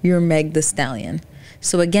Jenner. You're Meg Thee Stallion.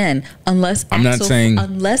 So again, unless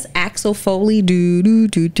Axel Foley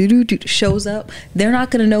shows up, they're not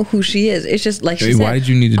going to know who she is. It's just like she said, why did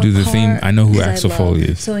you need to do the theme? I know who Axel Foley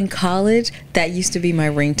is. So in college, that used to be my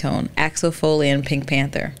ringtone, Axel Foley and Pink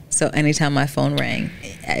Panther. So anytime my phone rang,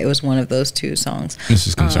 it was one of those two songs. This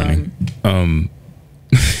is concerning.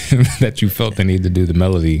 That you felt the need to do the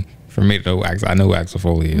melody for me to know. I know who Axel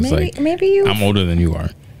Foley is. Maybe you. I'm older than you are.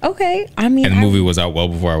 Okay, I mean, and the movie was out well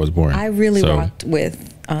before I was born. I really rocked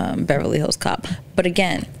with Beverly Hills Cop, but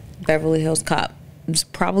again, Beverly Hills Cop is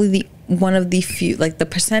probably one of the few, like the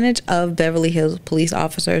percentage of Beverly Hills police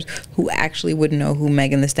officers who actually would know who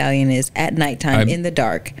Megan Thee Stallion is at nighttime in the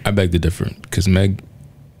dark. I beg to differ, because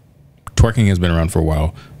twerking has been around for a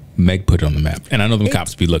while. Meg put it on the map, and I know them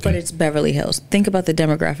cops be looking. But it's Beverly Hills. Think about the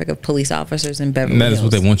demographic of police officers in Beverly Hills. That is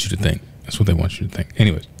what they want you to think. That's what they want you to think.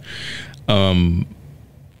 Anyways,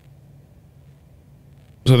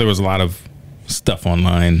 so there was a lot of stuff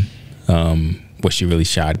online. Was she really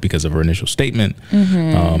shot because of her initial statement?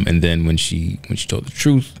 And then when she told the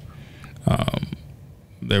truth,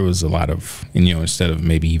 there was a lot of, instead of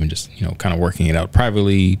maybe even just, kind of working it out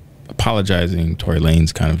privately, apologizing, Tory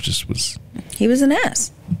Lanez kind of just was. He was an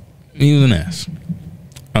ass. He was an ass.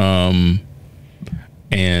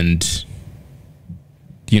 And,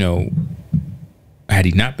 had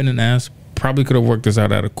he not been an ass, probably could have worked this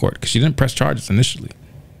out of court, because she didn't press charges initially.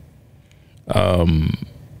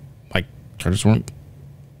 Charges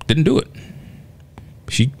didn't do it.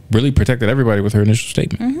 She really protected everybody with her initial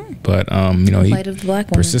statement, but he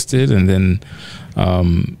persisted, and then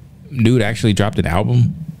dude actually dropped an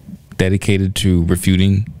album dedicated to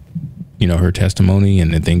refuting, her testimony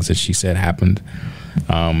and the things that she said happened.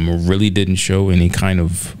 Really didn't show any kind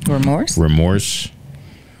of remorse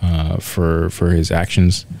for his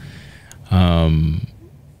actions, and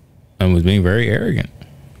was being very arrogant.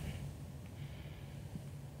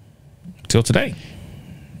 Till today,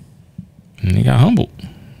 and he got humbled.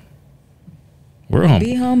 We're humble.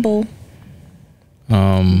 Be humble.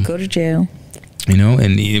 Go to jail.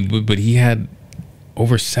 But he had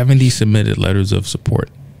over 70 submitted letters of support.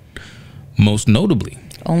 Most notably,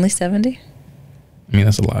 only 70. I mean,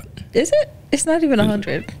 that's a lot. Is it? It's not even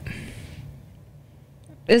 100.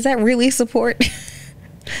 Is that really support?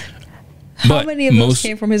 How many of those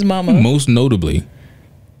came from his mama? Most notably,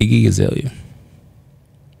 Iggy Azalea.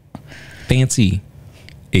 Fancy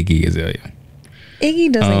Iggy Azalea.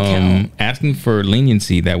 Iggy doesn't count. Asking for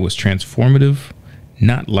leniency that was transformative,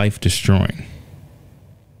 not life-destroying.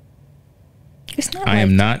 It's not. I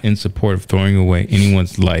am not in support of throwing away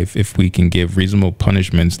anyone's life if we can give reasonable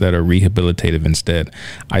punishments that are rehabilitative instead.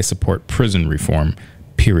 I support prison reform,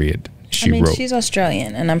 period. wrote. She's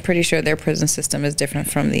Australian, and I'm pretty sure their prison system is different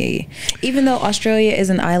from the. Even though Australia is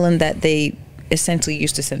an island that they essentially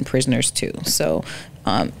used to send prisoners to. So,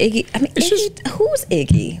 Iggy. I mean, who's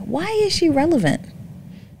Iggy? Why is she relevant?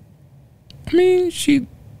 I mean, she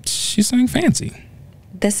sang Fancy.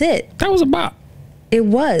 That's it. That was a bop. It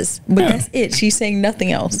was, but that's it. She's saying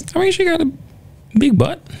nothing else. I mean, she got a big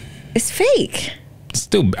butt. It's fake.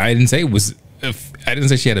 Still, I didn't say it was. I didn't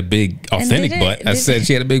say she had a big authentic butt. I said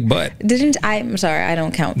she had a big butt. I'm sorry. I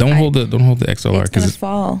don't count. Don't hold the XLR because it's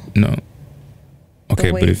gonna fall. No.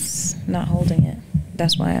 Okay, but if not holding it,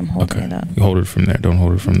 that's why I'm holding it up. You hold it from there. Don't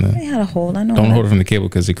hold it from the. I know how to hold. I know. Don't hold it from the cable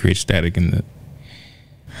because it creates static in the.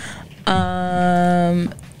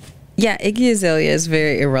 Yeah, Iggy Azalea is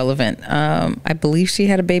very irrelevant. I believe she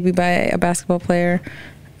had a baby by a basketball player.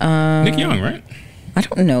 Nick Young, right? I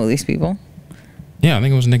don't know these people. Yeah, I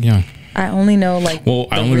think it was Nick Young. I only know the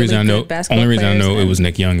only reason I know it was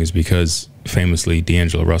Nick Young is because famously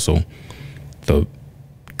D'Angelo Russell, the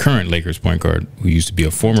current Lakers point guard who used to be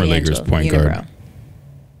a former Lakers point guard,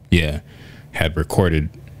 had recorded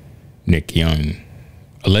Nick Young,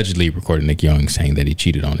 allegedly recorded Nick Young saying that he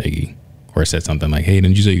cheated on Iggy, or said something like, "Hey,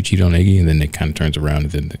 didn't you say you cheated on Iggy?" And then Nick kind of turns around,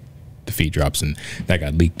 and then the feed drops, and that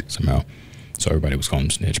got leaked somehow. So everybody was calling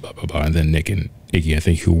him snitch, blah blah blah. And then Nick and Iggy, I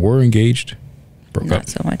think, who were engaged, broke up. Not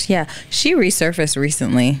so much. Yeah, she resurfaced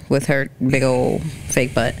recently with her big old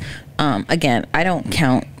fake butt. Again, I don't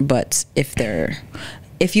count butts if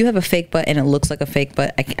you have a fake butt and it looks like a fake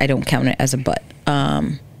butt. I don't count it as a butt.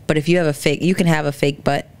 But if you have you can have a fake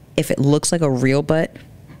butt if it looks like a real butt.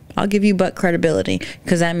 I'll give you butt credibility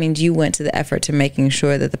because that means you went to the effort to making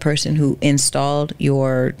sure that the person who installed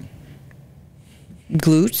your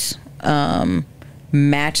glutes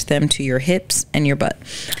match them to your hips and your butt.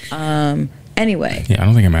 Anyway. Yeah, I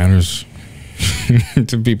don't think it matters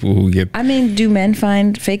to people who get. I mean, do men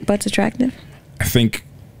find fake butts attractive? I think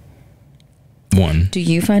one. Do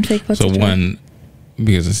you find fake butts attractive? One,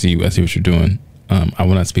 because I see what you're doing. I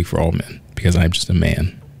will not speak for all men because I'm just a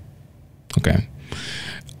man. Okay.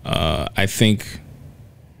 I think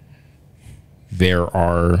there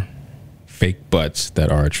are fake butts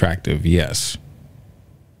that are attractive, yes,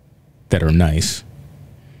 that are nice,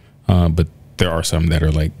 but there are some that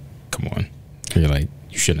are like, come on, you're like,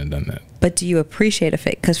 you shouldn't have done that. But do you appreciate a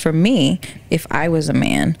fake? Because for me, if I was a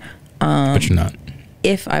man, but you're not.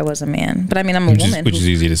 If I was a man, but I mean, I'm a woman, which is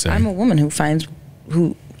easy to say. I'm a woman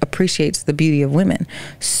who appreciates the beauty of women.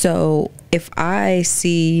 So if I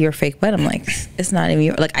see your fake butt, I'm like, it's not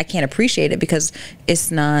even like, I can't appreciate it because it's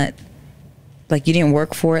not like you didn't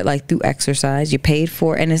work for it, like through exercise, you paid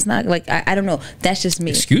for it, and it's not like I don't know. That's just me.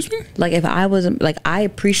 Excuse me. Like if I was like, I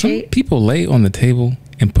appreciate. Some people lay on the table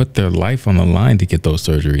and put their life on the line to get those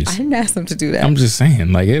surgeries. I didn't ask them to do that. I'm just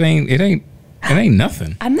saying, like it ain't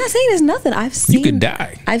nothing. I'm not saying it's nothing. You could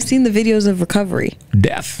die. I've seen the videos of recovery.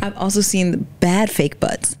 Death. I've also seen the bad fake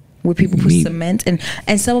butts where people put cement and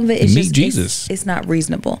some of it is just Jesus. It's not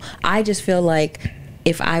reasonable. I just feel like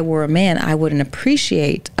if I were a man, I wouldn't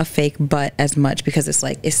appreciate a fake butt as much because it's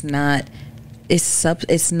like it's not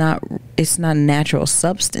natural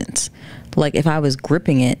substance. Like if I was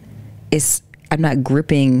gripping it, I'm not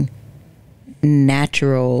gripping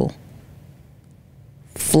natural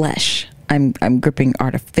flesh. I'm gripping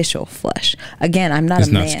artificial flesh. Again, I'm not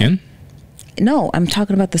a man. It's not skin? No, I'm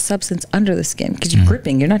talking about the substance under the skin because you're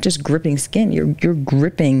gripping. You're not just gripping skin. You're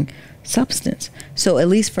gripping substance. So at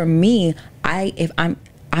least for me, I'm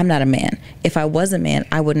not a man. If I was a man,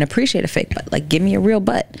 I wouldn't appreciate a fake butt. Like give me a real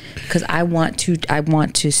butt because I want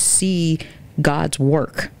to see God's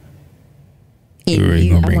work in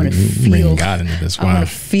you. I want to feel God into this. Wow. I want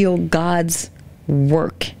to feel God's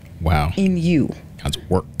work. Wow. In you. God's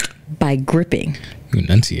work. By gripping. You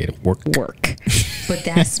enunciate work. But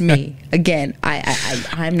that's me. Again,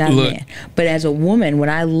 I'm not a man. But as a woman, when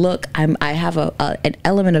I look, I have an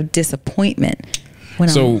element of disappointment.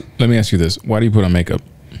 Let me ask you this: why do you put on makeup?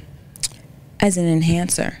 As an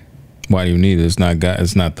enhancer. Why do you need it? It's not God.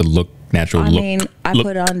 It's not the natural look. I mean, I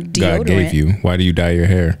put on deodorant. God gave you. Why do you dye your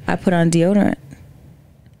hair? I put on deodorant.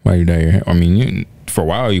 Why do you dye your hair? I mean, for a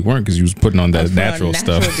while you weren't because you was putting on that natural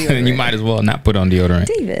stuff, and you might as well not put on deodorant.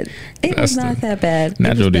 David, it was not that bad.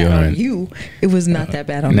 Natural deodorant. It was not that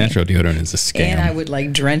bad on natural me. Deodorant is a scam. And I would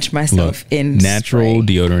like drench myself in natural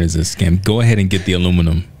spray. Deodorant is a scam. Go ahead and get the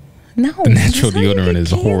aluminum. No, the natural deodorant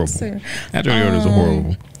is horrible. Natural deodorant is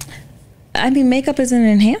horrible. I mean, makeup is an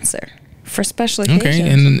enhancer for special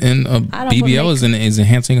occasions. Okay, and BBL is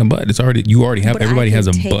enhancing a butt. You already have. Everybody has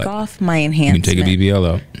a butt. Take off my enhancement. You can take a BBL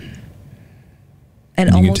out. And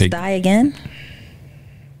almost die again?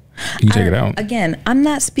 You can take it out. Again, I'm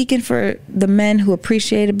not speaking for the men who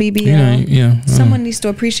appreciate a BBL. Yeah. Someone needs to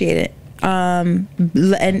appreciate it. And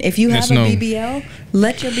if you have a BBL,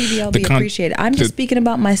 let your BBL be appreciated. I'm just speaking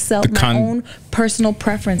about myself, my own personal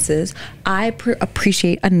preferences. I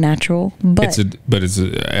appreciate a natural butt.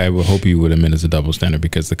 I would hope you would admit it's a double standard,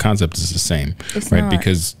 because the concept is the same, right?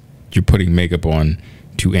 Because you're putting makeup on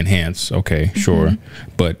to enhance. Okay, sure,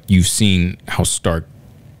 but you've seen how stark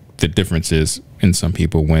the difference is in some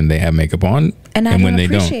people when they have makeup on, and when they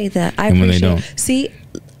don't. I appreciate that. When they don't. See,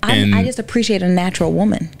 I just appreciate a natural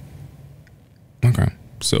woman. Okay.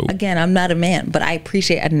 So again, I'm not a man, but I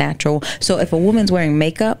appreciate a natural. So if a woman's wearing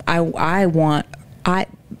makeup, for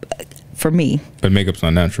me. But makeup's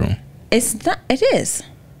not natural. It's not. It is.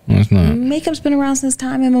 No, it's not. Makeup's been around since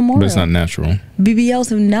time immemorial. But it's not natural. BBLs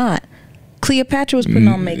have not. Cleopatra was putting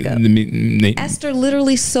on makeup. Esther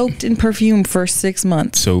literally soaked in perfume for 6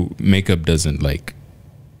 months. So makeup doesn't like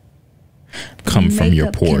come from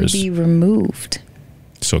your pores. Can be removed.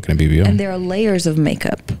 So can a BBL. And there are layers of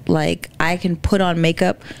makeup. Like, I can put on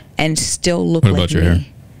makeup and still look like me. What about your hair?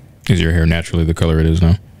 Is your hair naturally the color it is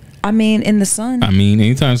now? I mean, in the sun. I mean,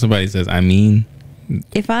 anytime somebody says,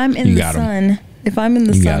 if I'm in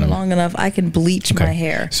the sun, long enough, I can bleach my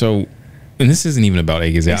hair. So, and this isn't even about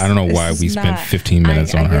eggs. I don't know why we spent 15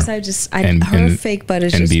 minutes on her. I guess her fake butt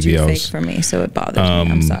is just too fake for me, so it bothers me.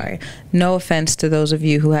 I'm sorry. No offense to those of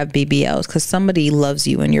you who have BBLs, because somebody loves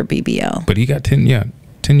you in your BBL. But he got 10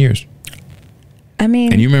 years. I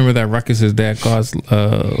mean, and you remember that ruckus his dad caused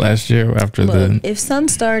last year after if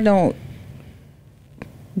Sunstar don't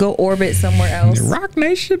go orbit somewhere else, Rock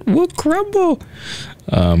Nation will crumble.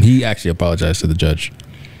 He actually apologized to the judge.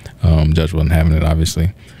 Judge wasn't having it,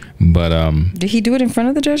 obviously, but did he do it in front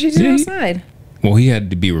of the judge? He did it outside. Well, he had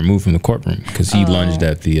to be removed from the courtroom because he lunged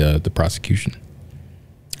at the prosecution.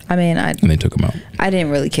 I mean, and they took him out. I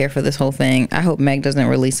didn't really care for this whole thing. I hope Meg doesn't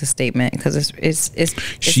release a statement, because it's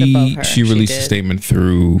above her. She released a statement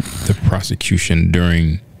through the prosecution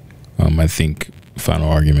during, I think, final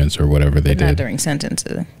arguments or whatever they did. Not during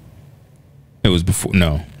sentences. It was before.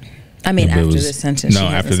 No. I mean, after this sentence. No,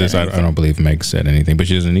 after this, I don't believe Meg said anything, but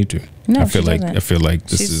she doesn't need to. No, I feel like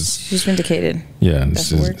she's vindicated. Yeah,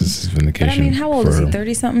 this is vindication. But I mean, how old is he?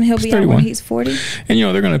 30 something. He'll be out when he's 40. And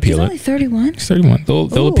they're gonna appeal it. He's only 31. He's 31.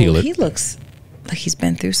 They'll appeal it. He looks like he's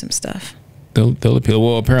been through some stuff. They'll appeal.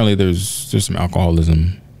 Well, apparently there's some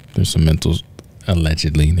alcoholism. There's some mental.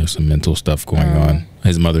 Allegedly, there's some mental stuff going on.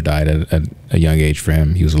 His mother died at a young age for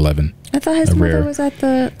him. He was 11. I thought his mother was at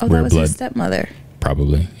the. Oh, that was his stepmother.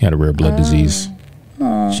 Probably. He had a rare blood disease.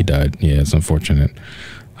 She died. Yeah, it's unfortunate.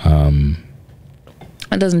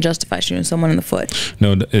 That doesn't justify shooting someone in the foot.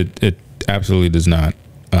 No, it absolutely does not.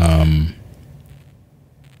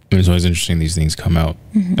 It's always interesting these things come out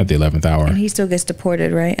at the 11th hour. And he still gets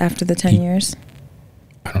deported, right, after the 10 years?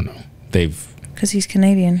 I don't know. Because he's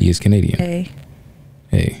Canadian. He is Canadian. Hey.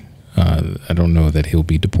 I don't know that he'll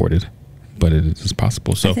be deported, but it is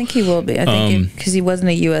possible. So I think he will be. I think because he wasn't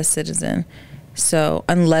a U.S. citizen. So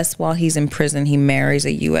unless while he's in prison he marries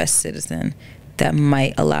a U.S. citizen, that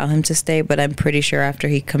might allow him to stay. But I'm pretty sure after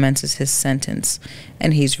he commences his sentence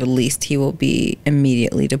and he's released, he will be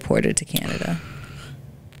immediately deported to Canada.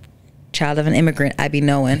 Child of an immigrant, I be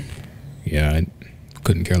knowing. Yeah, I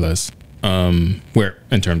couldn't care less. Where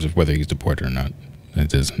in terms of whether he's deported or not, it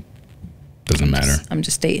doesn't matter. I'm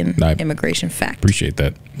just stating immigration fact. Appreciate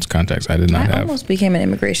that. It's context I did not have. I almost became an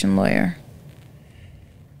immigration lawyer.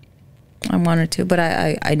 I wanted to, but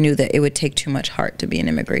I knew that it would take too much heart to be an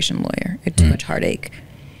immigration lawyer. It's too much heartache.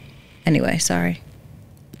 Anyway, sorry.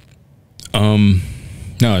 No,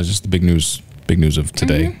 it's just the big news of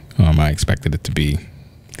today. I expected it to be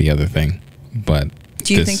the other thing, but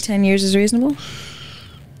do you think 10 years is reasonable?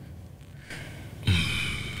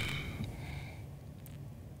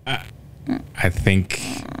 I think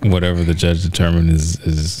whatever the judge determined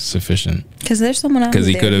is sufficient. Because there's someone out there. Because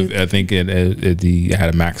he could have, I think he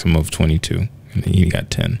had a maximum of 22, and he got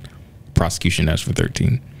 10. Prosecution asked for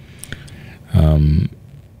 13.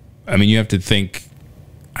 I mean, you have to think.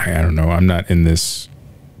 I don't know. I'm not in this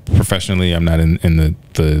professionally. I'm not in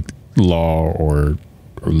the law or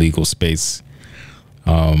legal space.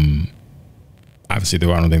 Obviously,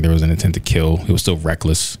 I don't think there was an intent to kill. He was still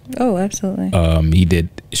reckless. Oh, absolutely. He did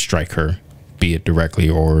strike her, be it directly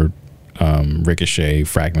or ricochet,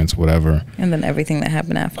 fragments, whatever. And then everything that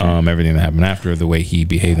happened after. Everything that happened after, the way he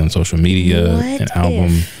behaved on social media, an album.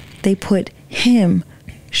 If they put him,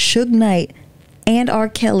 Suge Knight, and R.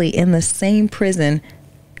 Kelly in the same prison?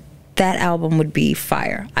 That album would be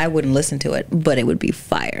fire. I wouldn't listen to it, but it would be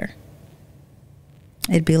fire.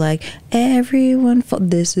 It'd be like, everyone,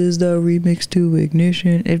 this is the remix to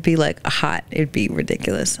Ignition. It'd be like hot. It'd be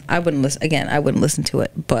ridiculous. I wouldn't listen. Again, I wouldn't listen to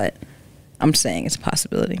it, but I'm saying it's a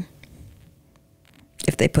possibility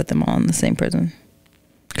if they put them all in the same prison.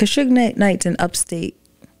 Because Suge Knight's in upstate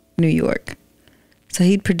New York, so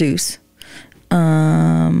he'd produce.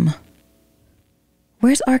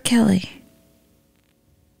 Where's R. Kelly?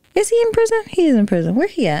 Is he in prison? He is in prison. Where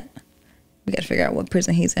he at? We got to figure out what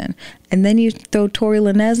prison he's in. And then you throw Tory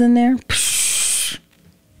Lanez in there.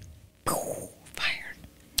 Fire.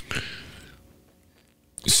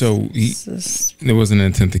 So there was an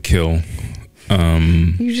intent to kill.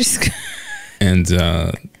 You just and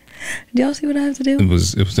do y'all see what I have to do? it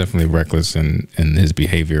was definitely reckless, and his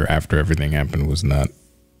behavior after everything happened was not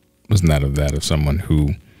of that of someone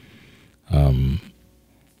who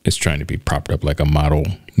is trying to be propped up like a model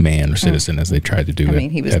man or citizen, as they tried to do. I mean,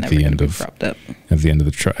 he was never going to be propped up at the end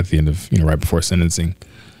of right before sentencing.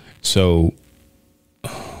 So,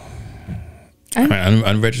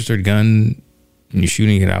 unregistered gun, you're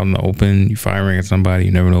shooting it out in the open, you're firing at somebody,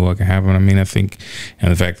 you never know what can happen. I mean, I think,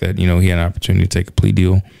 and the fact that he had an opportunity to take a plea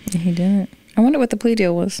deal. He didn't. I wonder what the plea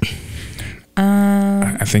deal was.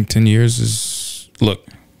 I think 10 years is, look.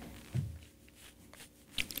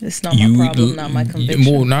 It's not my problem, not my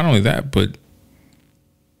conviction. Well, not only that, but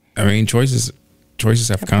I mean, choices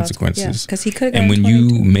have consequences. Because he could. And when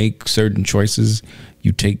you make certain choices,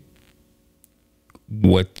 you take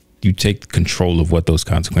control of what those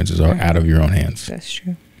consequences are out of your own hands. That's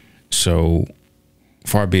true. So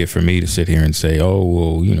far be it for me to sit here and say, oh,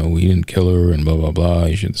 well, he didn't kill her and blah blah blah.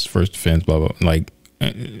 It's first offense, blah blah. Like,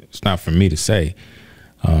 it's not for me to say.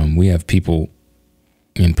 We have people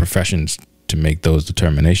in professions to make those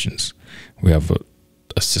determinations. We have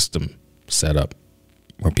a system set up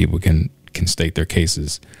where people can state their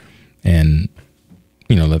cases and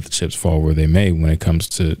let the chips fall where they may when it comes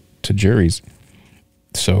to juries.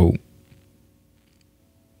 So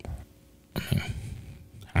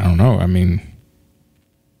I don't know. I mean,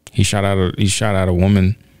 he shot out a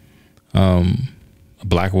woman, a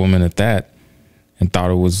black woman at that, and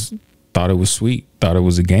thought it was sweet, thought it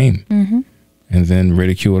was a game. Mm-hmm. And then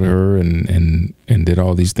ridiculed her and did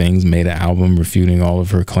all these things, made an album refuting all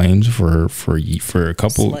of her claims for a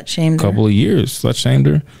couple of years. Slut shamed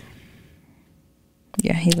her.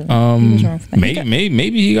 Yeah, he was wrong for that.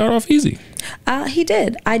 Maybe he got off easy. He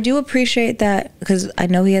did. I do appreciate that, because I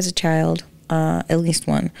know he has a child, at least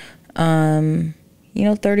one.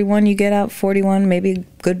 31, you get out. 41, maybe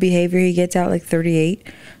good behavior, he gets out like 38.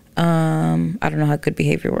 I don't know how good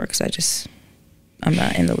behavior works. I'm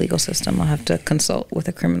not in the legal system. I'll have to consult with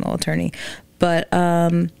a criminal attorney. But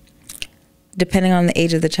depending on the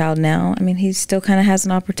age of the child now, I mean, he still kind of has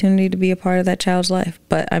an opportunity to be a part of that child's life.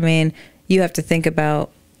 But, I mean, you have to think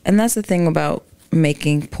about, and that's the thing about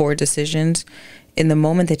making poor decisions. In the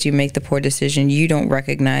moment that you make the poor decision, you don't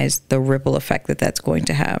recognize the ripple effect that that's going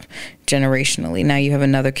to have generationally. Now you have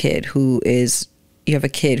another kid who's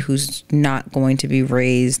not going to be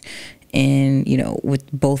raised in,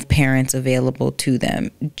 with both parents available to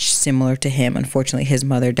them, similar to him. Unfortunately, his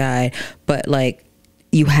mother died, but like,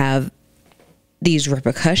 you have these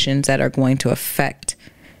repercussions that are going to affect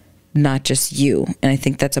not just you. And I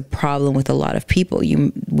think that's a problem with a lot of people.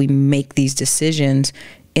 We make these decisions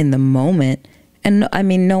in the moment, and I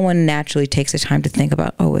mean, no one naturally takes the time to think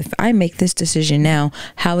about, oh, if I make this decision now,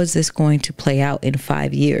 how is this going to play out in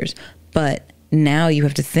 5 years? But now you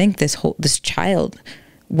have to think this child,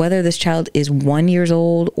 whether this child is 1 year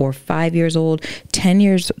old or 5 years old, 10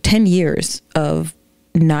 years of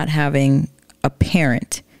not having a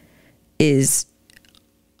parent is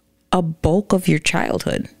a bulk of your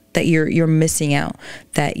childhood that you're missing out,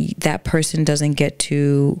 that person doesn't get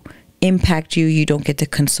to impact you. You don't get to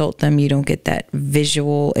consult them. You don't get that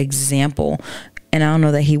visual example. And I don't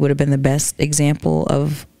know that he would have been the best example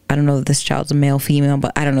of, I don't know if this child's a male, female,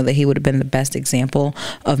 but I don't know that he would have been the best example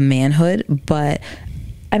of manhood. But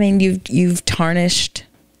I mean, you've tarnished,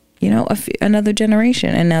 another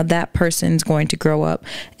generation, and now that person's going to grow up,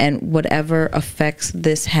 and whatever effects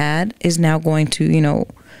this had is now going to,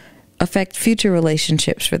 affect future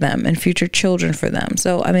relationships for them and future children for them.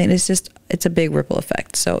 So, I mean, it's a big ripple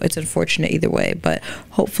effect. So it's unfortunate either way, but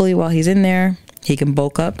hopefully while he's in there, he can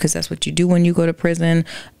bulk up, because that's what you do when you go to prison.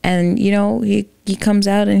 And, he comes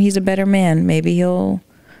out and he's a better man. Maybe he'll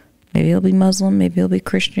be Muslim, maybe he'll be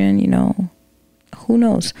Christian, who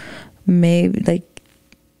knows? Maybe, like,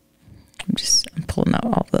 I'm pulling out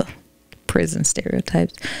all the prison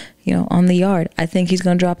stereotypes, on the yard. I think he's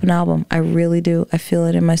going to drop an album. I really do. I feel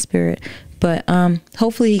it in my spirit. But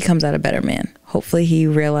hopefully he comes out a better man. Hopefully he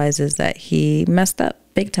realizes that he messed up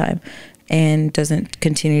big time. and doesn't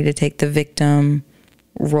continue to take the victim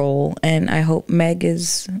role. And I hope Meg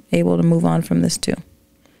is able to move on from this too.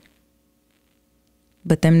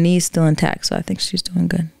 But them knees still intact, so I think she's doing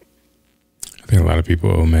good. I think a lot of people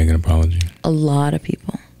owe Meg an apology. A lot of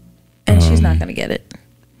people. And she's not going to get it.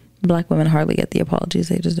 Black women hardly get the apologies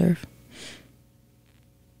they deserve.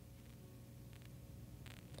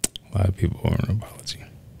 A lot of people owe an apology.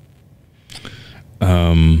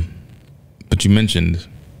 But you mentioned,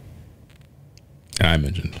 and I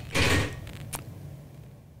mentioned,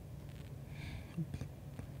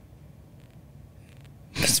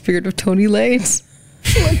 the spirit of Tory Lanez.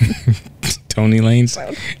 Tory Lanez.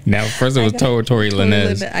 Now, first it was Tory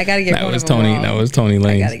Lanez. I gotta get one of them wrong. That was Tory Lanez.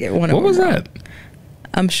 I gotta get one of them. What was wrong. that?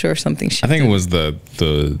 I'm sure something. I think it was the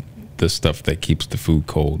stuff that keeps the food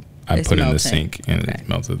cold. I put in the sink and it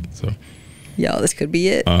melted. So, yo, this could be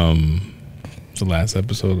it. It's the last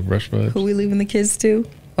episode of Rush Vibes. Who we leaving the kids to?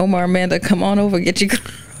 Omar, Amanda, come on over, get you.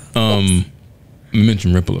 You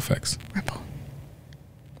mentioned ripple effects. Ripple.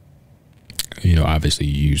 You know, obviously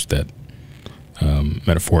you used that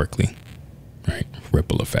metaphorically, right?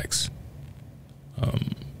 Ripple effects.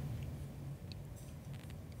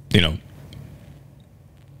 You know,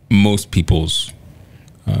 most people's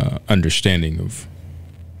understanding of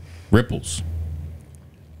ripples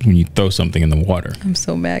when you throw something in the water. I'm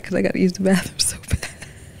so mad because I got to use the bathroom so bad.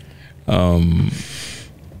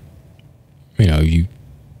 You know,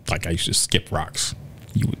 I used to skip rocks.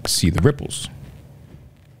 You would see the ripples.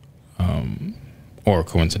 Or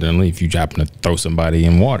coincidentally, if you happen to throw somebody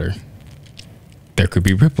in water, there could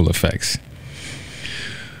be ripple effects.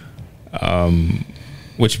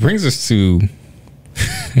 Which brings us to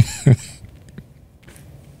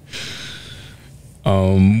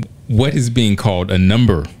what is being called a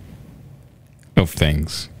number of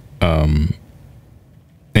things. An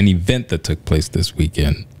event that took place this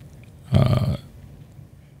weekend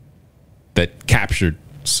that captured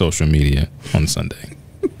social media on Sunday,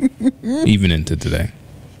 even into today.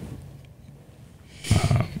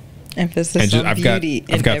 Emphasis on beauty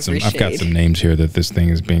in every shade. I've got some names here that this thing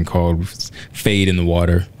is being called: fade in the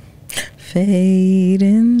water, fade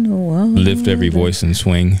in the water, lift every voice and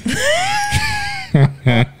swing.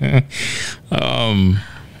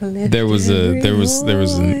 There was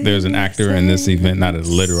an actor in this event, not a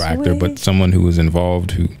literal actor, but someone who was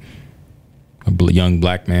involved, a young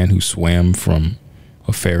black man who swam from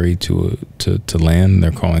a ferry to land.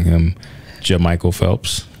 They're calling him Jamichael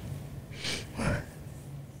Phelps.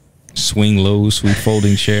 Swing low, sweet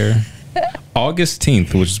folding chair.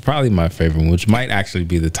 Augusteenth, which is probably my favorite, which might actually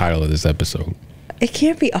be the title of this episode. It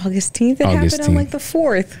can't be Augusteenth. It happened on like the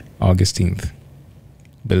 4th. Augusteenth.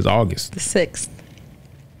 But it's August. The 6th.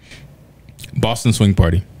 Boston Swing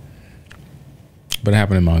Party. But it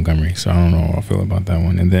happened in Montgomery, so I don't know how I feel about that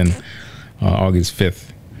one. And then August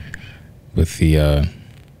 5th with the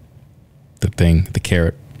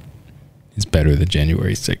carrot is better than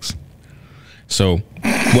January 6th. So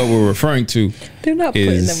what we're referring to, they're not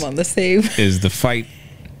putting them on the same, is the fight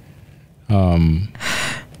in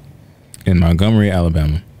Montgomery,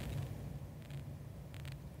 Alabama.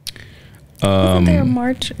 Wasn't there a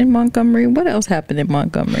march in Montgomery? What else happened in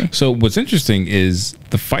Montgomery? So what's interesting is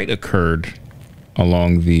the fight occurred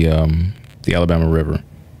along the Alabama River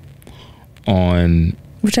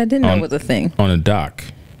which I didn't know was a thing, on a dock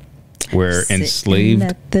where enslaved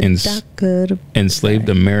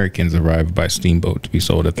Americans arrived by steamboat to be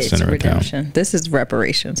sold at the center of town. This is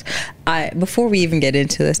reparations. Before we even get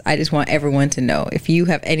into this, I just want everyone to know, if you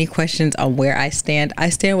have any questions on where I stand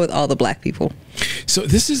with all the black people. So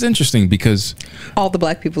this is interesting because all the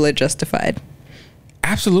black people are justified.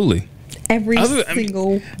 Absolutely. Every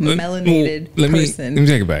single melanated person. Let me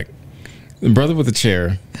take it back. The brother with the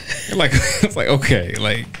chair, it's like, okay,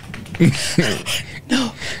 like,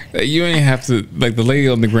 no, you ain't have to, like, the lady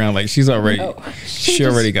on the ground, like, she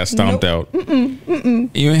already got stomped out. You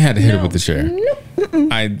ain't had to hit her with the chair.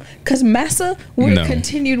 Because Massa would have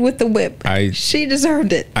continued with the whip. She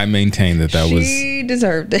deserved it. I maintain she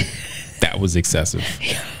deserved it. That was excessive.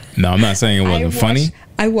 No, I'm not saying it wasn't funny.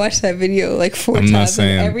 I watched that video like 4 times,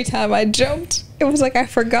 and every time I jumped, it was like I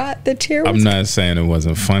forgot the chair was. I'm not saying it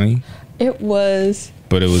wasn't funny. It was.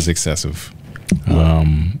 But it was excessive.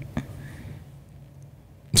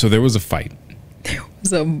 So there was a fight. There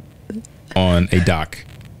was on a dock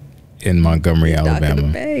in Montgomery,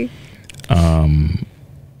 Alabama.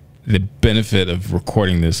 The benefit of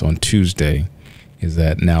recording this on Tuesday is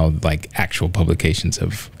that now, like, actual publications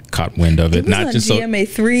have caught wind of it. Not just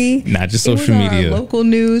GMA3, not just social media, local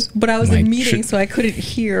news. But I was in meetings, so I couldn't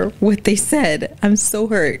hear what they said. I'm so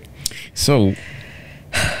hurt. So,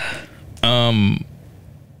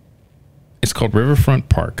 It's called Riverfront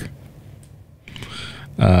Park.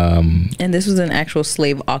 And this was an actual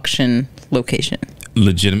slave auction location.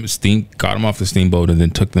 Legitimate steam, got them off the steamboat and then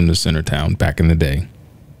took them to Centertown back in the day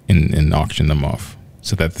and auctioned them off.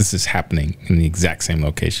 So that this is happening in the exact same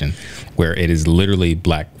location where it is literally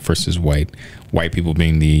black versus white people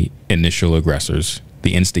being the initial aggressors,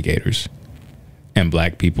 the instigators, and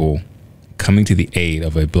black people coming to the aid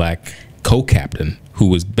of a black co-captain who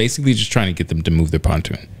was basically just trying to get them to move their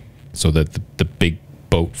pontoon so that the big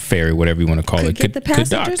boat, ferry, whatever you want to call it, get the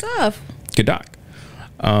passengers off. Could dock.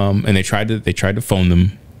 And they tried to phone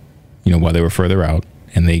them, you know, while they were further out,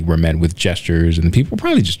 and they were met with gestures, and the people were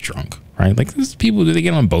probably just drunk, right? Like, this is people, they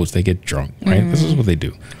get on boats, they get drunk, right? This is what they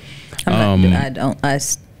do. So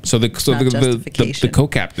the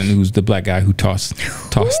co-captain, who's the black guy who tossed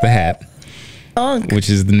the hat, which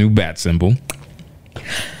is the new bat symbol,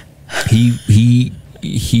 he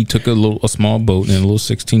took a small boat and a little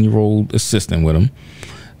 16-year-old assistant with him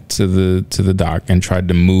to the dock and tried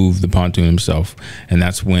to move the pontoon himself. And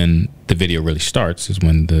that's when the video really starts, is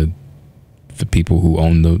when the people who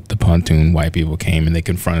owned the pontoon, white people, came and they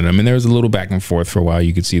confronted him. And there was a little back and forth for a while.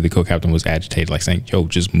 You could see the co-captain was agitated, like saying, yo,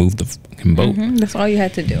 just move the fucking boat. That's all you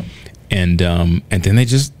had to do. And then they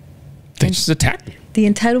just attacked him. The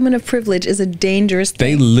entitlement of privilege is a dangerous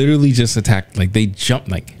thing. They literally just attacked, like they jumped,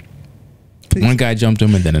 like one guy jumped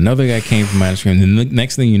him and then another guy came from out of screen. And then the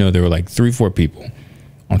next thing you know, there were like 3-4 people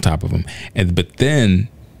on top of him. But then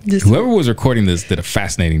whoever was recording this did a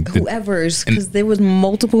fascinating, because there was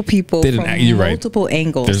multiple people from multiple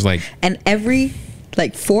angles. There's like, and every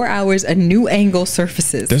like 4 hours a new angle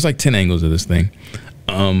surfaces. There's like 10 angles of this thing.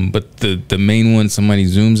 But the main one, somebody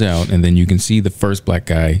zooms out and then you can see the first black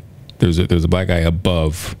guy. There's a black guy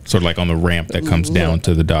above, sort of like on the ramp that comes down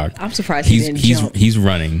to the dock. I'm surprised he didn't jump. He's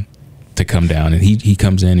running to come down, and he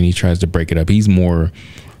comes in and he tries to break it up. He's more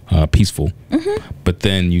peaceful. But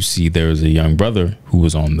then you see there's a young brother who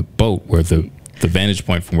was on the boat where the vantage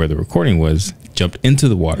point from where the recording was, jumped into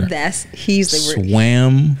the water.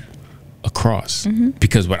 Swam across.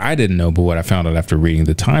 Because what I didn't know, but what I found out after reading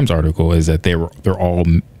the Times article, is that they're all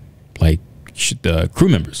like crew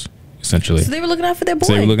members, essentially. So they were looking out for their boy.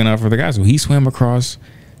 So they were looking out for the guy. So he swam across,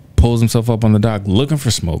 pulls himself up on the dock, looking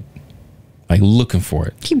for smoke. Like, looking for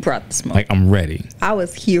it. He brought the smoke. Like, I'm ready. I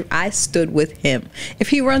was here. I stood with him. If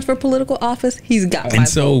he runs for political office, he's got my vote. And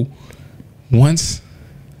so, once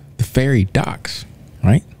the ferry docks,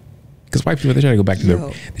 right? Because white people, they try to go back to their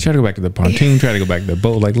pontoon, try to go back to their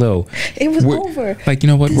boat. Like, it was over. Like, you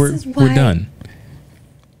know what? We're done.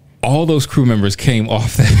 All those crew members came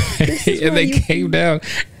off that ferry, and they came down,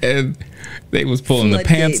 and they was pulling the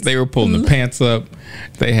pants. They were pulling the pants up.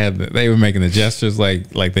 They were making the gestures like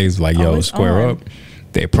they was like, yo, square up.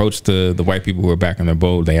 They approached the white people who were back in their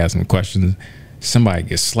boat. They asked them questions. Somebody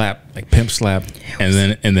gets slapped, like pimp slapped, and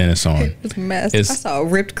then it's on. It was a mess. I saw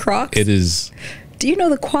ripped Crocs. It is. Do you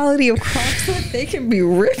know the quality of Crocs? That they can be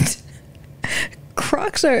ripped.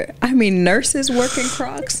 Crocs are. I mean, nurses work in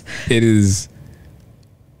Crocs. It is.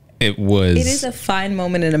 It was. It is a fine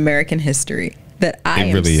moment in American history that I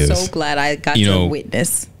am so glad I got to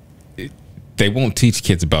witness. They won't teach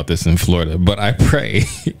kids about this in Florida, but I pray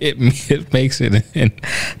it makes it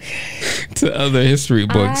to other history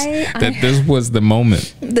books that this was the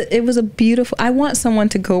moment. It was a beautiful. I want someone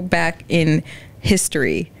to go back in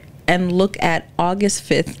history and look at August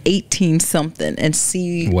 5th, 18 something, and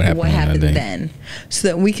see what happened then, so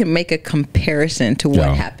that we can make a comparison to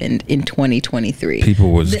what happened in 2023.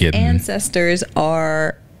 The ancestors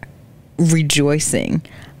are rejoicing.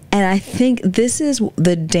 And I think this is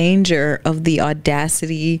the danger of the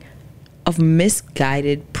audacity of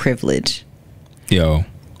misguided privilege.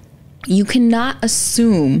 You cannot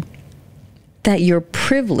assume that your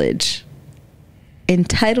privilege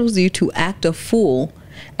entitles you to act a fool,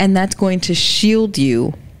 and that's going to shield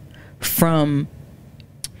you from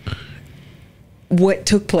what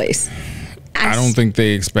took place. I don't think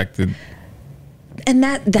they expected. And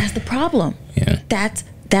that's the problem. Yeah.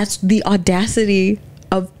 That's the audacity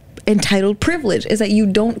of entitled privilege, is that you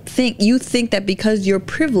think that because you're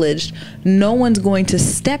privileged, no one's going to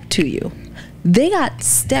step to you. They got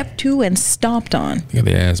stepped to and stomped on. They got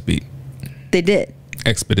their ass beat. They did.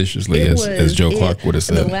 Expeditiously, as Joe Clark would have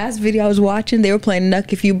said. The last video I was watching, they were playing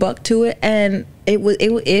Knuck If You Buck to it, and it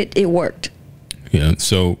worked. Yeah.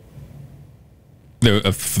 So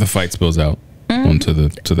the fight spills out onto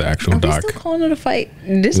the actual dock. Are we still calling it a fight?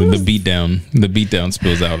 The beatdown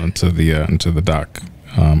spills out into the dock.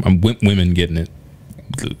 Women getting it,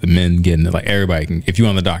 the men getting it. Like, everybody can. If you're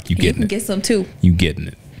on the dock, you getting it. Get some too. You getting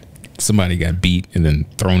it. Somebody got beat and then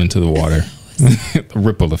thrown into the water. The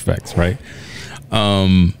ripple effects, right?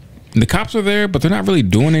 the cops are there, but they're not really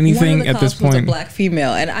doing anything at this point. Was a black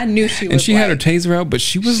female, and I knew she was. And she had her taser out, but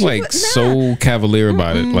she was so cavalier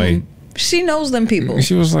about it. Like, she knows them people.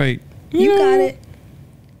 She was like, you got it.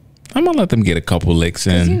 I'm gonna let them get a couple licks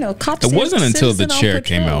in. Cops. It wasn't until the chair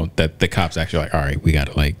came out that the cops actually like, all right, we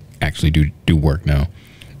gotta like actually do work now.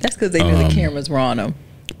 That's because they knew the cameras were on them.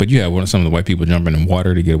 But you had some of the white people jumping in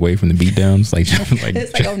water to get away from the beatdowns.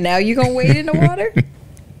 It's like, oh, now you gonna wade in the water?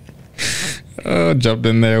 Jumped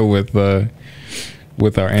in there with our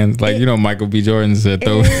Michael B. Jordan said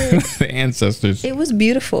the ancestors. It was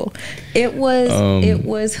beautiful. It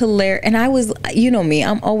was hilarious, and I was, me,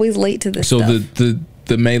 I'm always late to this. So stuff.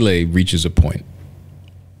 the melee reaches a point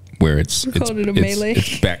where it's melee.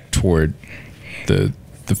 It's back toward the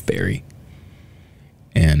ferry,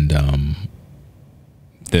 and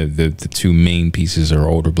the two main pieces are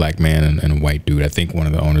older black man and a white dude. I think one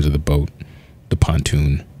of the owners of the boat, the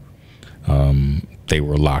pontoon. They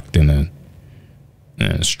were locked in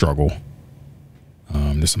a struggle.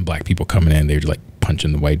 There's some black people coming in. They're like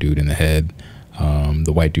punching the white dude in the head.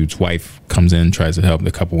 The white dude's wife comes in, tries to help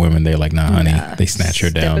the couple women. They're like, nah, honey. They snatch her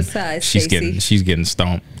down. Aside, she's getting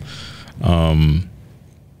stomped. And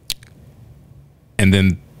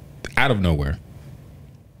then out of nowhere,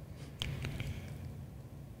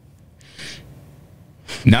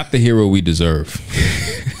 not the hero we deserve,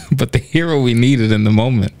 but the hero we needed in the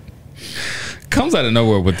moment, comes out of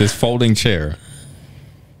nowhere with this folding chair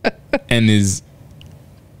and is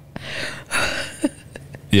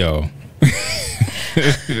it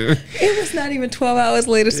was not even 12 hours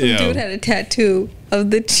later some dude had a tattoo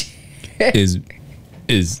of the chair.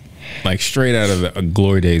 Is like straight out of the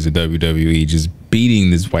glory days of WWE, just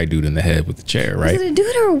beating this white dude in the head with the chair, right? Was it a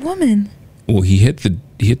dude or a woman? Well, he hit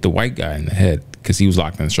the white guy in the head because he was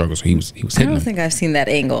locked in the struggle, so he was hitting him. I don't think I've seen that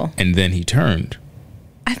angle. And then he turned.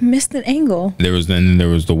 I've missed an angle. There was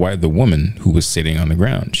the woman who was sitting on the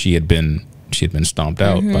ground. She had been stomped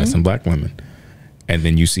out by some black women, and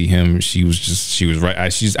then you see him. She was right. I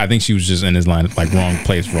think she was just in his line, like wrong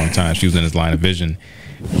place, wrong time. She was in his line of vision.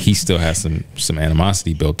 He still has some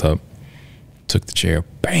animosity built up. Took the chair,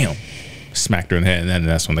 bam, smacked her in the head, and then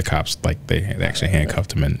that's when the cops they actually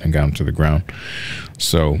handcuffed him and got him to the ground.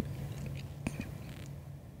 So,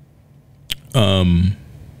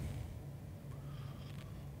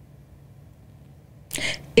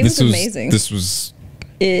 it was amazing. This was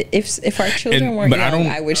if our children weren't young,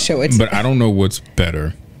 I would show it to But them. I don't know what's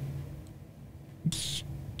better.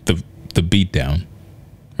 The beatdown,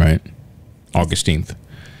 right? Augusteenth,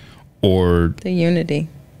 or the unity.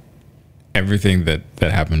 Everything that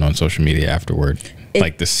happened on social media afterward,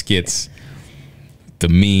 like the skits, the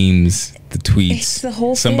memes, the tweets. It's the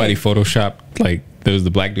whole Somebody thing. photoshopped, like there was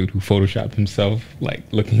the black dude who photoshopped himself, like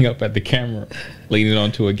looking up at the camera, leaning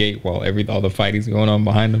onto a gate while all the fighting's going on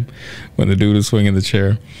behind him when the dude is swinging the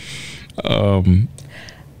chair. And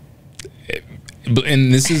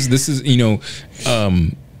this is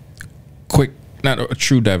quick, not a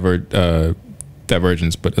true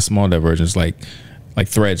divergence, but a small divergence. Like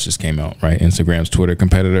Threads just came out, right? Instagram's Twitter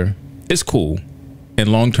competitor. It's cool.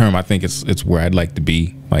 In long term, I think it's where I'd like to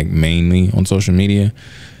be, like mainly on social media.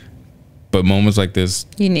 But moments like this,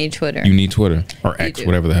 you need Twitter. You need Twitter or X,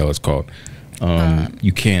 whatever the hell it's called.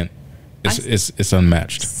 You can't. It's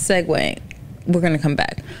unmatched. Segue. We're gonna come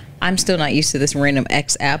back. I'm still not used to this random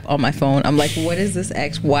X app on my phone. I'm like, what is this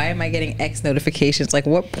X? Why am I getting X notifications? Like,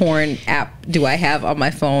 what porn app do I have on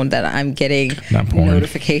my phone that I'm getting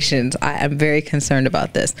notifications? I'm very concerned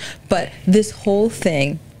about this. But this whole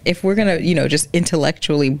thing, if we're gonna, just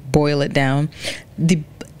intellectually boil it down, it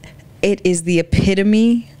is the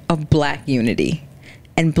epitome of black unity.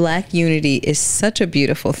 And black unity is such a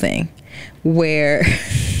beautiful thing where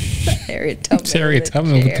Harriet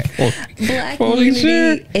Tubman with the black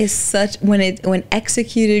unity is such, when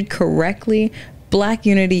executed correctly, black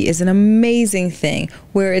unity is an amazing thing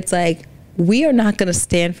where it's like, we are not going to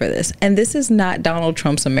stand for this. And this is not Donald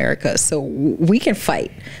Trump's America. So we can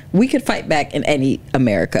fight. We could fight back in any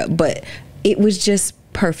America. But it was just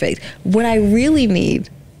perfect. What I really need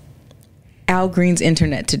Al Green's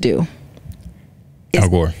internet to do is... Al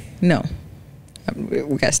Gore. No.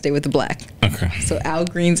 We got to stay with the black. Okay. So Al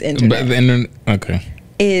Green's internet. Okay.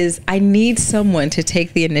 Is I need someone to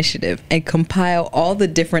take the initiative and compile all the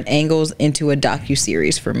different angles into a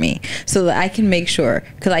docuseries for me so that I can make sure,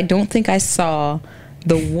 because I don't think I saw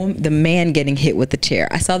the man getting hit with the chair.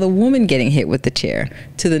 I saw the woman getting hit with the chair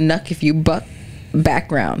to the knuck if you buck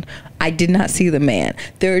background. I did not see the man.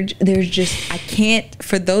 There's just, I can't,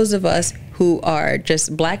 for those of us who are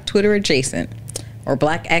just black Twitter adjacent or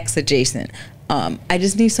black X adjacent, I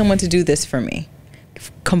just need someone to do this for me.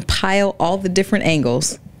 Compile all the different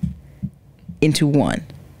angles into one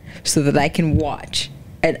so that I can watch.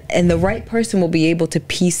 And the right person will be able to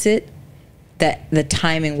piece it, that the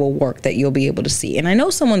timing will work, that you'll be able to see. And I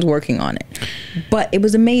know someone's working on it, but it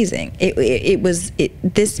was amazing.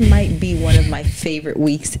 This might be one of my favorite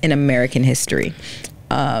weeks in American history.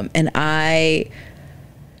 And I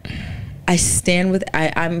stand with,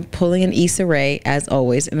 I'm pulling an Issa Rae as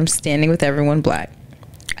always, and I'm standing with everyone black.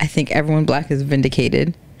 I think everyone black is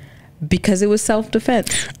vindicated because it was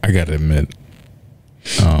self-defense. I gotta admit,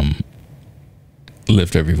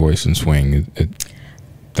 lift every voice and swing.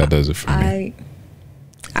 That does it for me.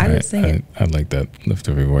 I would sing it. I like that. Lift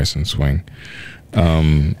every voice and swing.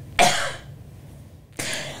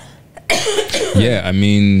 Yeah, I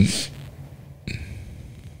mean,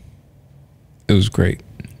 it was great.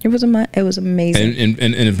 It was amazing. And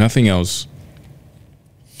if nothing else,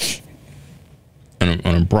 on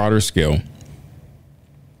a broader scale,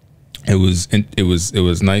 it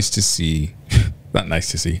was nice to see. Not nice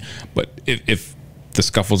to see, but if the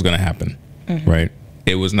scuffle's gonna happen, right?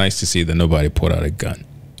 It was nice to see that nobody pulled out a gun.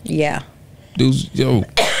 Yeah. Dudes, yo,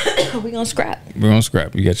 we gonna scrap. we're gonna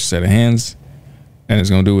scrap. You got your set of hands, and it's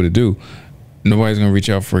gonna do what it do. Nobody's gonna reach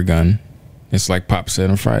out for a gun. It's like Pop said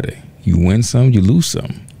on Friday: you win some, you lose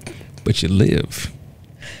some, but you live.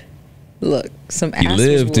 Look, some ass You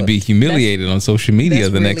live was to be whooped. humiliated on social media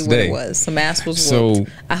the really next what day. it was. Some ass was So,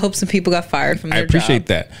 whooped. I hope some people got fired from their I appreciate job.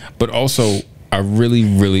 that, but also I really,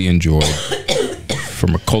 really enjoyed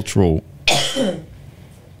from a cultural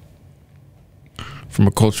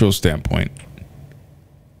standpoint,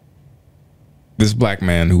 this black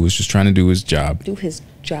man who was just trying to do his job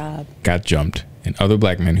got jumped, and other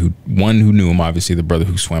black men who knew him, obviously the brother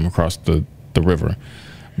who swam across the river,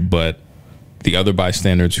 but the other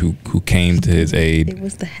bystanders who came to his aid, It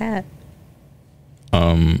was the hat.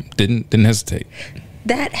 didn't hesitate.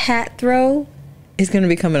 That hat throw is going to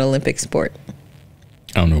become an Olympic sport.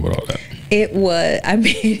 I don't know about all that. It was. I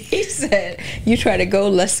mean, he said, "You try to go,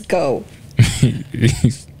 let's go." He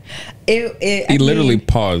literally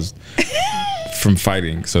paused from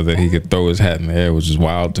fighting so that he could throw his hat in the air, which is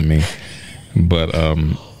wild to me. But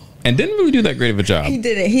and didn't really do that great of a job. He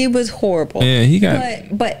didn't. He was horrible. Yeah, he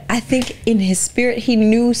got. But I think in his spirit, he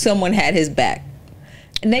knew someone had his back,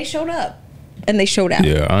 and they showed up, and they showed out.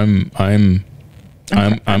 Yeah, I'm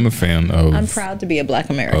a fan of. I'm proud to be a black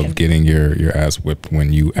American. Of getting your ass whipped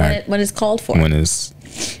when you act when it's called for. when it's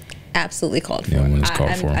absolutely called for. Yeah, when it's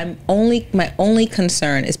called for. My only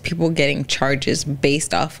concern is people getting charges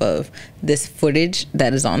based off of this footage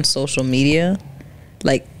that is on social media,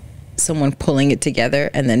 like someone pulling it together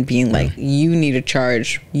and then being like, you need a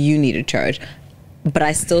charge. But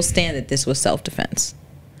I still stand that this was self-defense.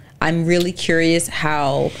 I'm really curious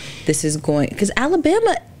how this is going, because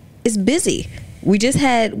Alabama is busy. We just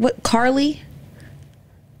had Carly,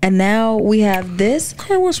 and now we have this.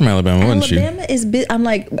 Carly was from Alabama, wasn't she? Alabama is busy. I'm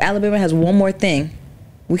like, Alabama has one more thing.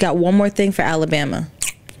 We got one more thing for Alabama.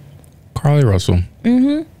 Carly Russell.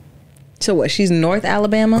 Mm-hmm. So what? She's North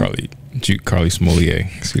Alabama. Carly Smolier.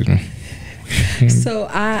 Excuse me. So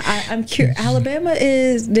I'm curious. Alabama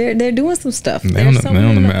is they're doing some stuff. They're on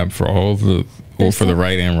the map for all the for the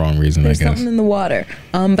right and wrong reason. I guess something in the water.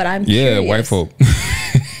 But I'm curious. white folk.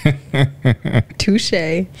 Touche.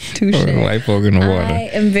 White folk in the water. I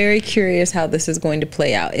am very curious how this is going to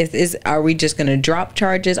play out. Are we just going to drop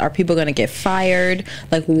charges? Are people going to get fired?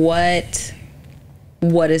 Like what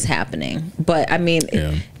is happening? But I mean,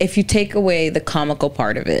 if you take away the comical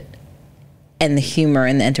part of it and the humor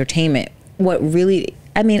and the entertainment,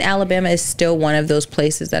 Alabama is still one of those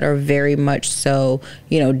places that are very much so,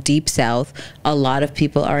 deep South. A lot of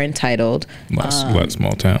people are entitled. A lot of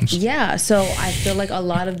small towns. Yeah, so I feel like a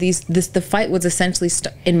lot of the fight was essentially,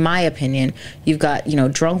 in my opinion, you've got,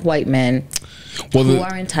 drunk white men who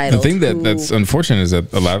are entitled. The thing that's unfortunate is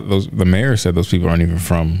that a lot of the mayor said those people aren't even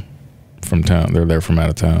from town. They're from out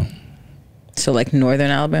of town. So like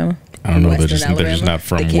northern Alabama? I don't know. They're just not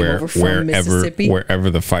from wherever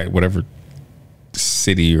the fight, whatever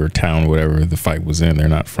city or town, whatever the fight was in, they're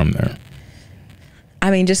not from there.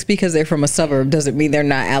 I mean, just because they're from a suburb doesn't mean they're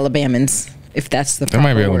not Alabamans. If that's the proper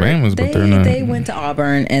might be Alabamans, but they're not. They went to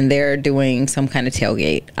Auburn and they're doing some kind of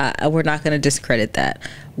tailgate. We're not going to discredit that.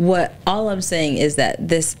 All I'm saying is that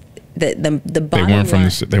the bottom line,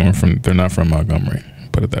 they're not from Montgomery.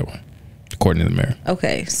 Put it that way, according to the mayor.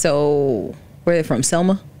 Okay, so where are they from?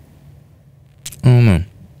 Selma? I don't know.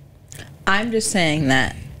 I'm just saying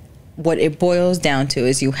that what it boils down to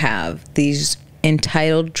is you have these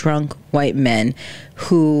entitled, drunk white men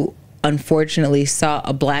who unfortunately saw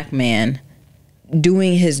a black man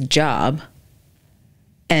doing his job,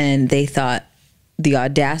 and they thought the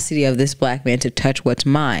audacity of this black man to touch what's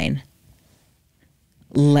mine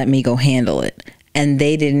let me go handle it. And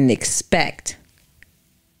they didn't expect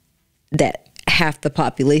that half the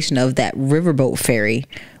population of that riverboat ferry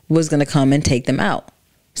was going to come and take them out.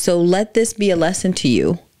 So let this be a lesson to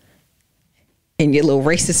you in your little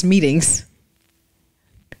racist meetings.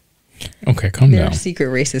 Okay, calm There down. are secret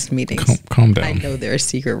racist meetings. Calm down. I know there are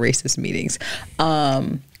secret racist meetings.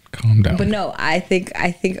 Calm down. But no, I think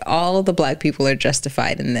all of the black people are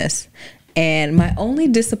justified in this. And my only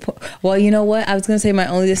well, you know what? I was going to say my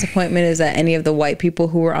only disappointment is that any of the white people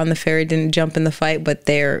who were on the ferry didn't jump in the fight, but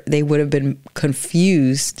they would have been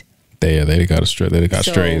confused. They got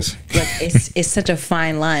strays. Like it's such a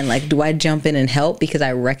fine line. Like, do I jump in and help because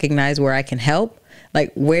I recognize where I can help?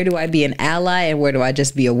 Like, where do I be an ally and where do I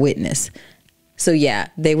just be a witness? So yeah,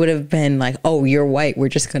 they would have been like, oh, you're white, we're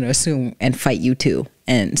just going to assume and fight you too.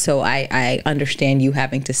 And so I understand you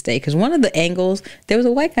having to stay. Because one of the angles, there was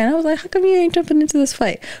a white guy and I was like, how come you ain't jumping into this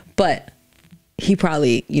fight? But he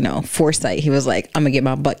probably, foresight, he was like, I'm going to get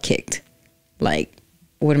my butt kicked. Like,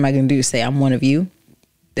 what am I going to do? Say I'm one of you?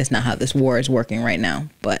 That's not how this war is working right now.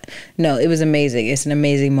 But no, it was amazing. It's an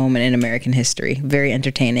amazing moment in American history. Very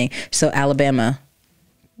entertaining. So Alabama,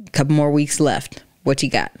 a couple more weeks left. What you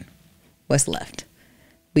got? What's left?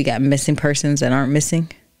 We got missing persons that aren't missing.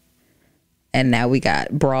 And now we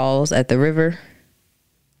got brawls at the river.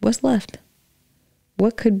 What's left?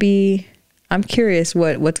 What could be? I'm curious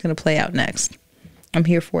what's going to play out next. I'm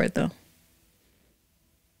here for it though.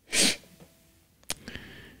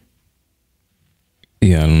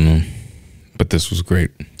 Yeah, I don't know. But this was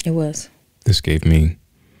great. It was.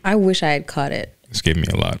 I wish I had caught it. This gave me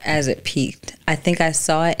a lot. As it peaked. I think I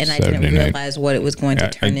saw it and Saturday I didn't night. realize what it was going to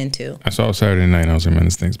turn into. I saw it Saturday night and I was like, man,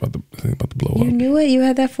 this thing's about to blow up. You knew it? You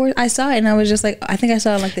had that for I saw it and I was just like, I think I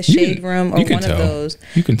saw it in like the shade room or one of those.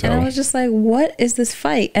 You can tell. And I was just like, what is this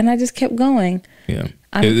fight? And I just kept going. Yeah.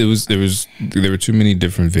 There were too many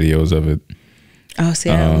different videos of it. Oh, see,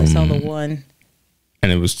 I only saw the one.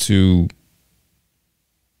 And it was too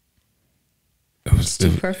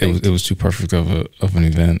perfect. It was too perfect of an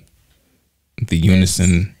event. The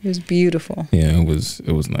unison. It was beautiful. Yeah, it was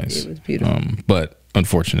nice. It was beautiful. But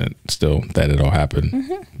unfortunate still that it all happened.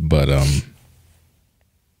 Mm-hmm. But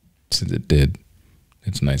since it did,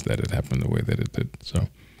 it's nice that it happened the way that it did. So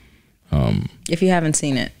if you haven't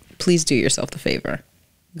seen it, please do yourself the favor.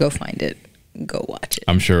 Go find it. Go watch it.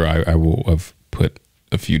 I'm sure I will have put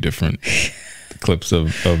a few different clips of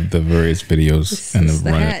the various videos and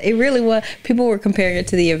it really was. People were comparing it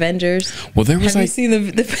to the Avengers. Well, there was have you seen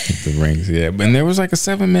the rings? Yeah, and there was like a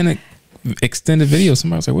 7-minute extended video.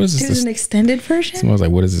 Somebody was like, "What is this?" There's an extended version. Somebody was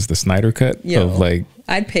like, "What is this? The Snyder cut?" Of like,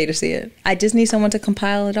 I'd pay to see it. I just need someone to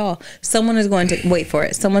compile it all. Someone is going to wait for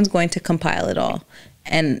it. Someone's going to compile it all,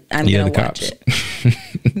 and I'm going to watch it.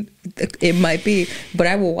 It might be, but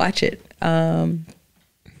I will watch it.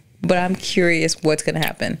 But I'm curious what's going to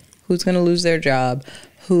happen. Who's going to lose their job?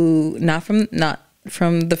 Who not from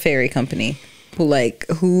the ferry company?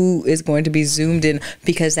 Who is going to be zoomed in?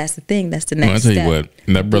 Because that's the thing. That's the next step. I'll tell you what.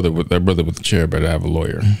 That brother with the chair better have a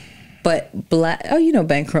lawyer. But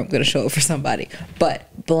Ben Crump going to show up for somebody.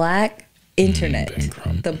 But black internet,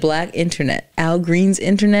 the black internet, Al Green's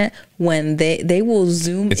internet, when they will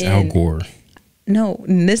zoom in. It's Al Gore. No,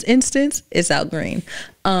 in this instance, it's Al Green.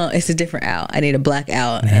 It's a different Al. I need a black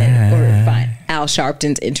Al, or fine, Al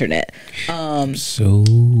Sharpton's internet. So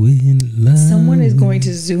in love. Someone is going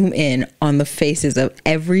to zoom in on the faces of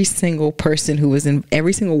every single person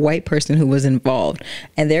every single white person who was involved,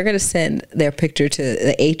 and they're going to send their picture to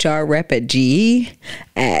the HR rep at GE,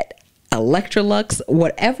 at Electrolux,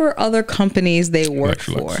 whatever other companies they work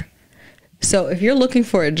for. So if you're looking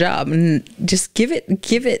for a job, just give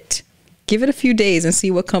it a few days and see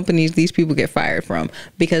what companies these people get fired from,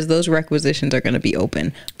 because those requisitions are going to be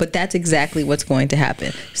open. But that's exactly what's going to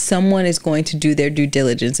happen. Someone is going to do their due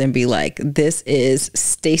diligence and be like, this is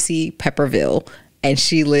Stacy Pepperville and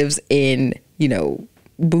she lives in,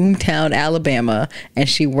 Boomtown, Alabama, and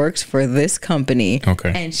she works for this company.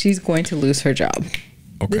 Okay. And she's going to lose her job.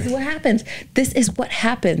 Okay. This is what happens. This is what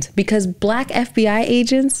happens because black FBI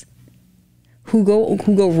agents who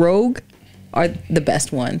go rogue are the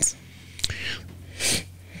best ones.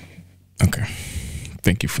 Okay.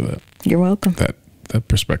 Thank you for that. You're welcome. That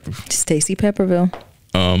perspective. Stacy Pepperville.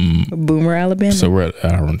 Boomer, Alabama. So we're at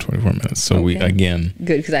an hour and 24 minutes. So we again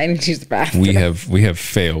good because I didn't choose the bathroom. We have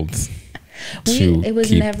failed it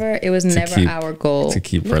was never our goal to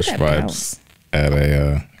keep Fresh Vibes at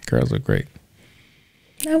a Girls Look Great.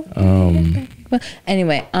 No. Well,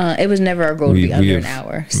 anyway, it was never our goal to be under an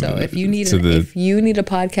hour. So if you need a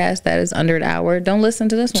podcast that is under an hour, don't listen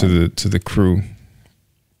to this one. To the crew.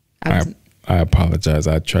 I apologize.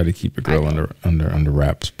 I try to keep a girl under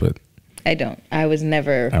wraps, but I don't. I was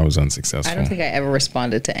unsuccessful. I don't think I ever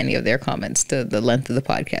responded to any of their comments to the length of the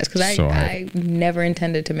podcast because I never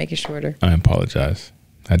intended to make it shorter. I apologize.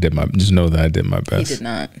 Just know that I did my best. He did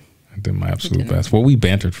not. I did my absolute best. Well, we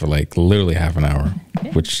bantered for like literally half an hour,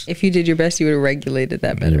 which if you did your best, you would have regulated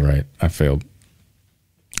that better. You're right. I failed.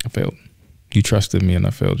 You trusted me and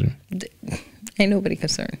I failed you. Ain't nobody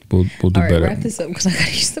concerned. We'll do better. Wrap this up because I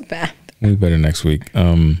gotta use the bath. We'll do better next week.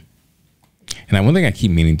 And one thing I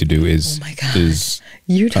keep meaning to do is, oh my God,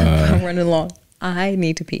 you're talking about running along. I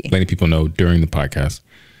need to pee. Letting people know during the podcast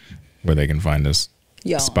where they can find us.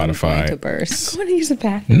 Yo, Spotify. I'm going to burst. I'm going to use the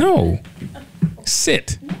bathroom. No.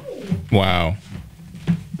 Sit. Wow.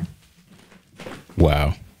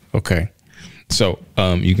 Okay. So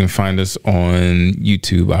you can find us on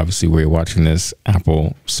YouTube, obviously, where you're watching this,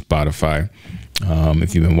 Apple, Spotify.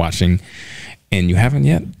 If you've been watching and you haven't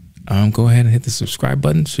yet, go ahead and hit the subscribe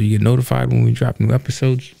button so you get notified when we drop new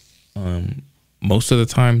episodes. Most of the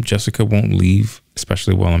time, Jessica won't leave,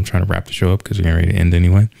 especially while I'm trying to wrap the show up because we're getting ready to end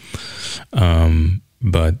anyway.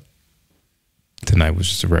 But tonight was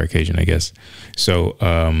just a rare occasion, I guess. So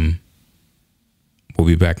we'll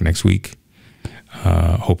be back next week.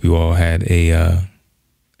 Hope you all had a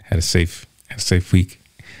safe week.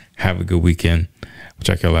 Have a good weekend.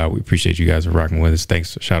 Check y'all out. We appreciate you guys for rocking with us.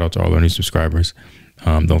 Thanks. Shout out to all our new subscribers.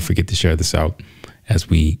 Don't forget to share this out as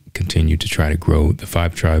we continue to try to grow the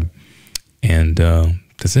Five Tribe. And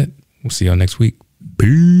that's it. We'll see y'all next week.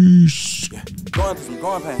 Peace. Going through some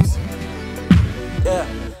growing pains. Yeah.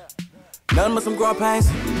 Nothing but some growing pains.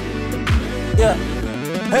 Yeah.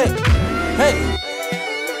 Hey.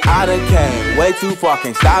 I done came way too far,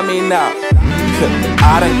 can't stop me now.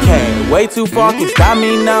 I done came way too far, can't stop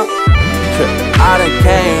me now. I done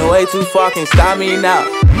came way too far, can't stop me now.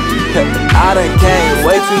 I done came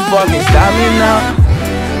way too far, can't stop me now.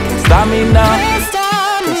 Can't stop me now.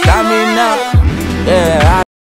 Can't stop me now. Yeah.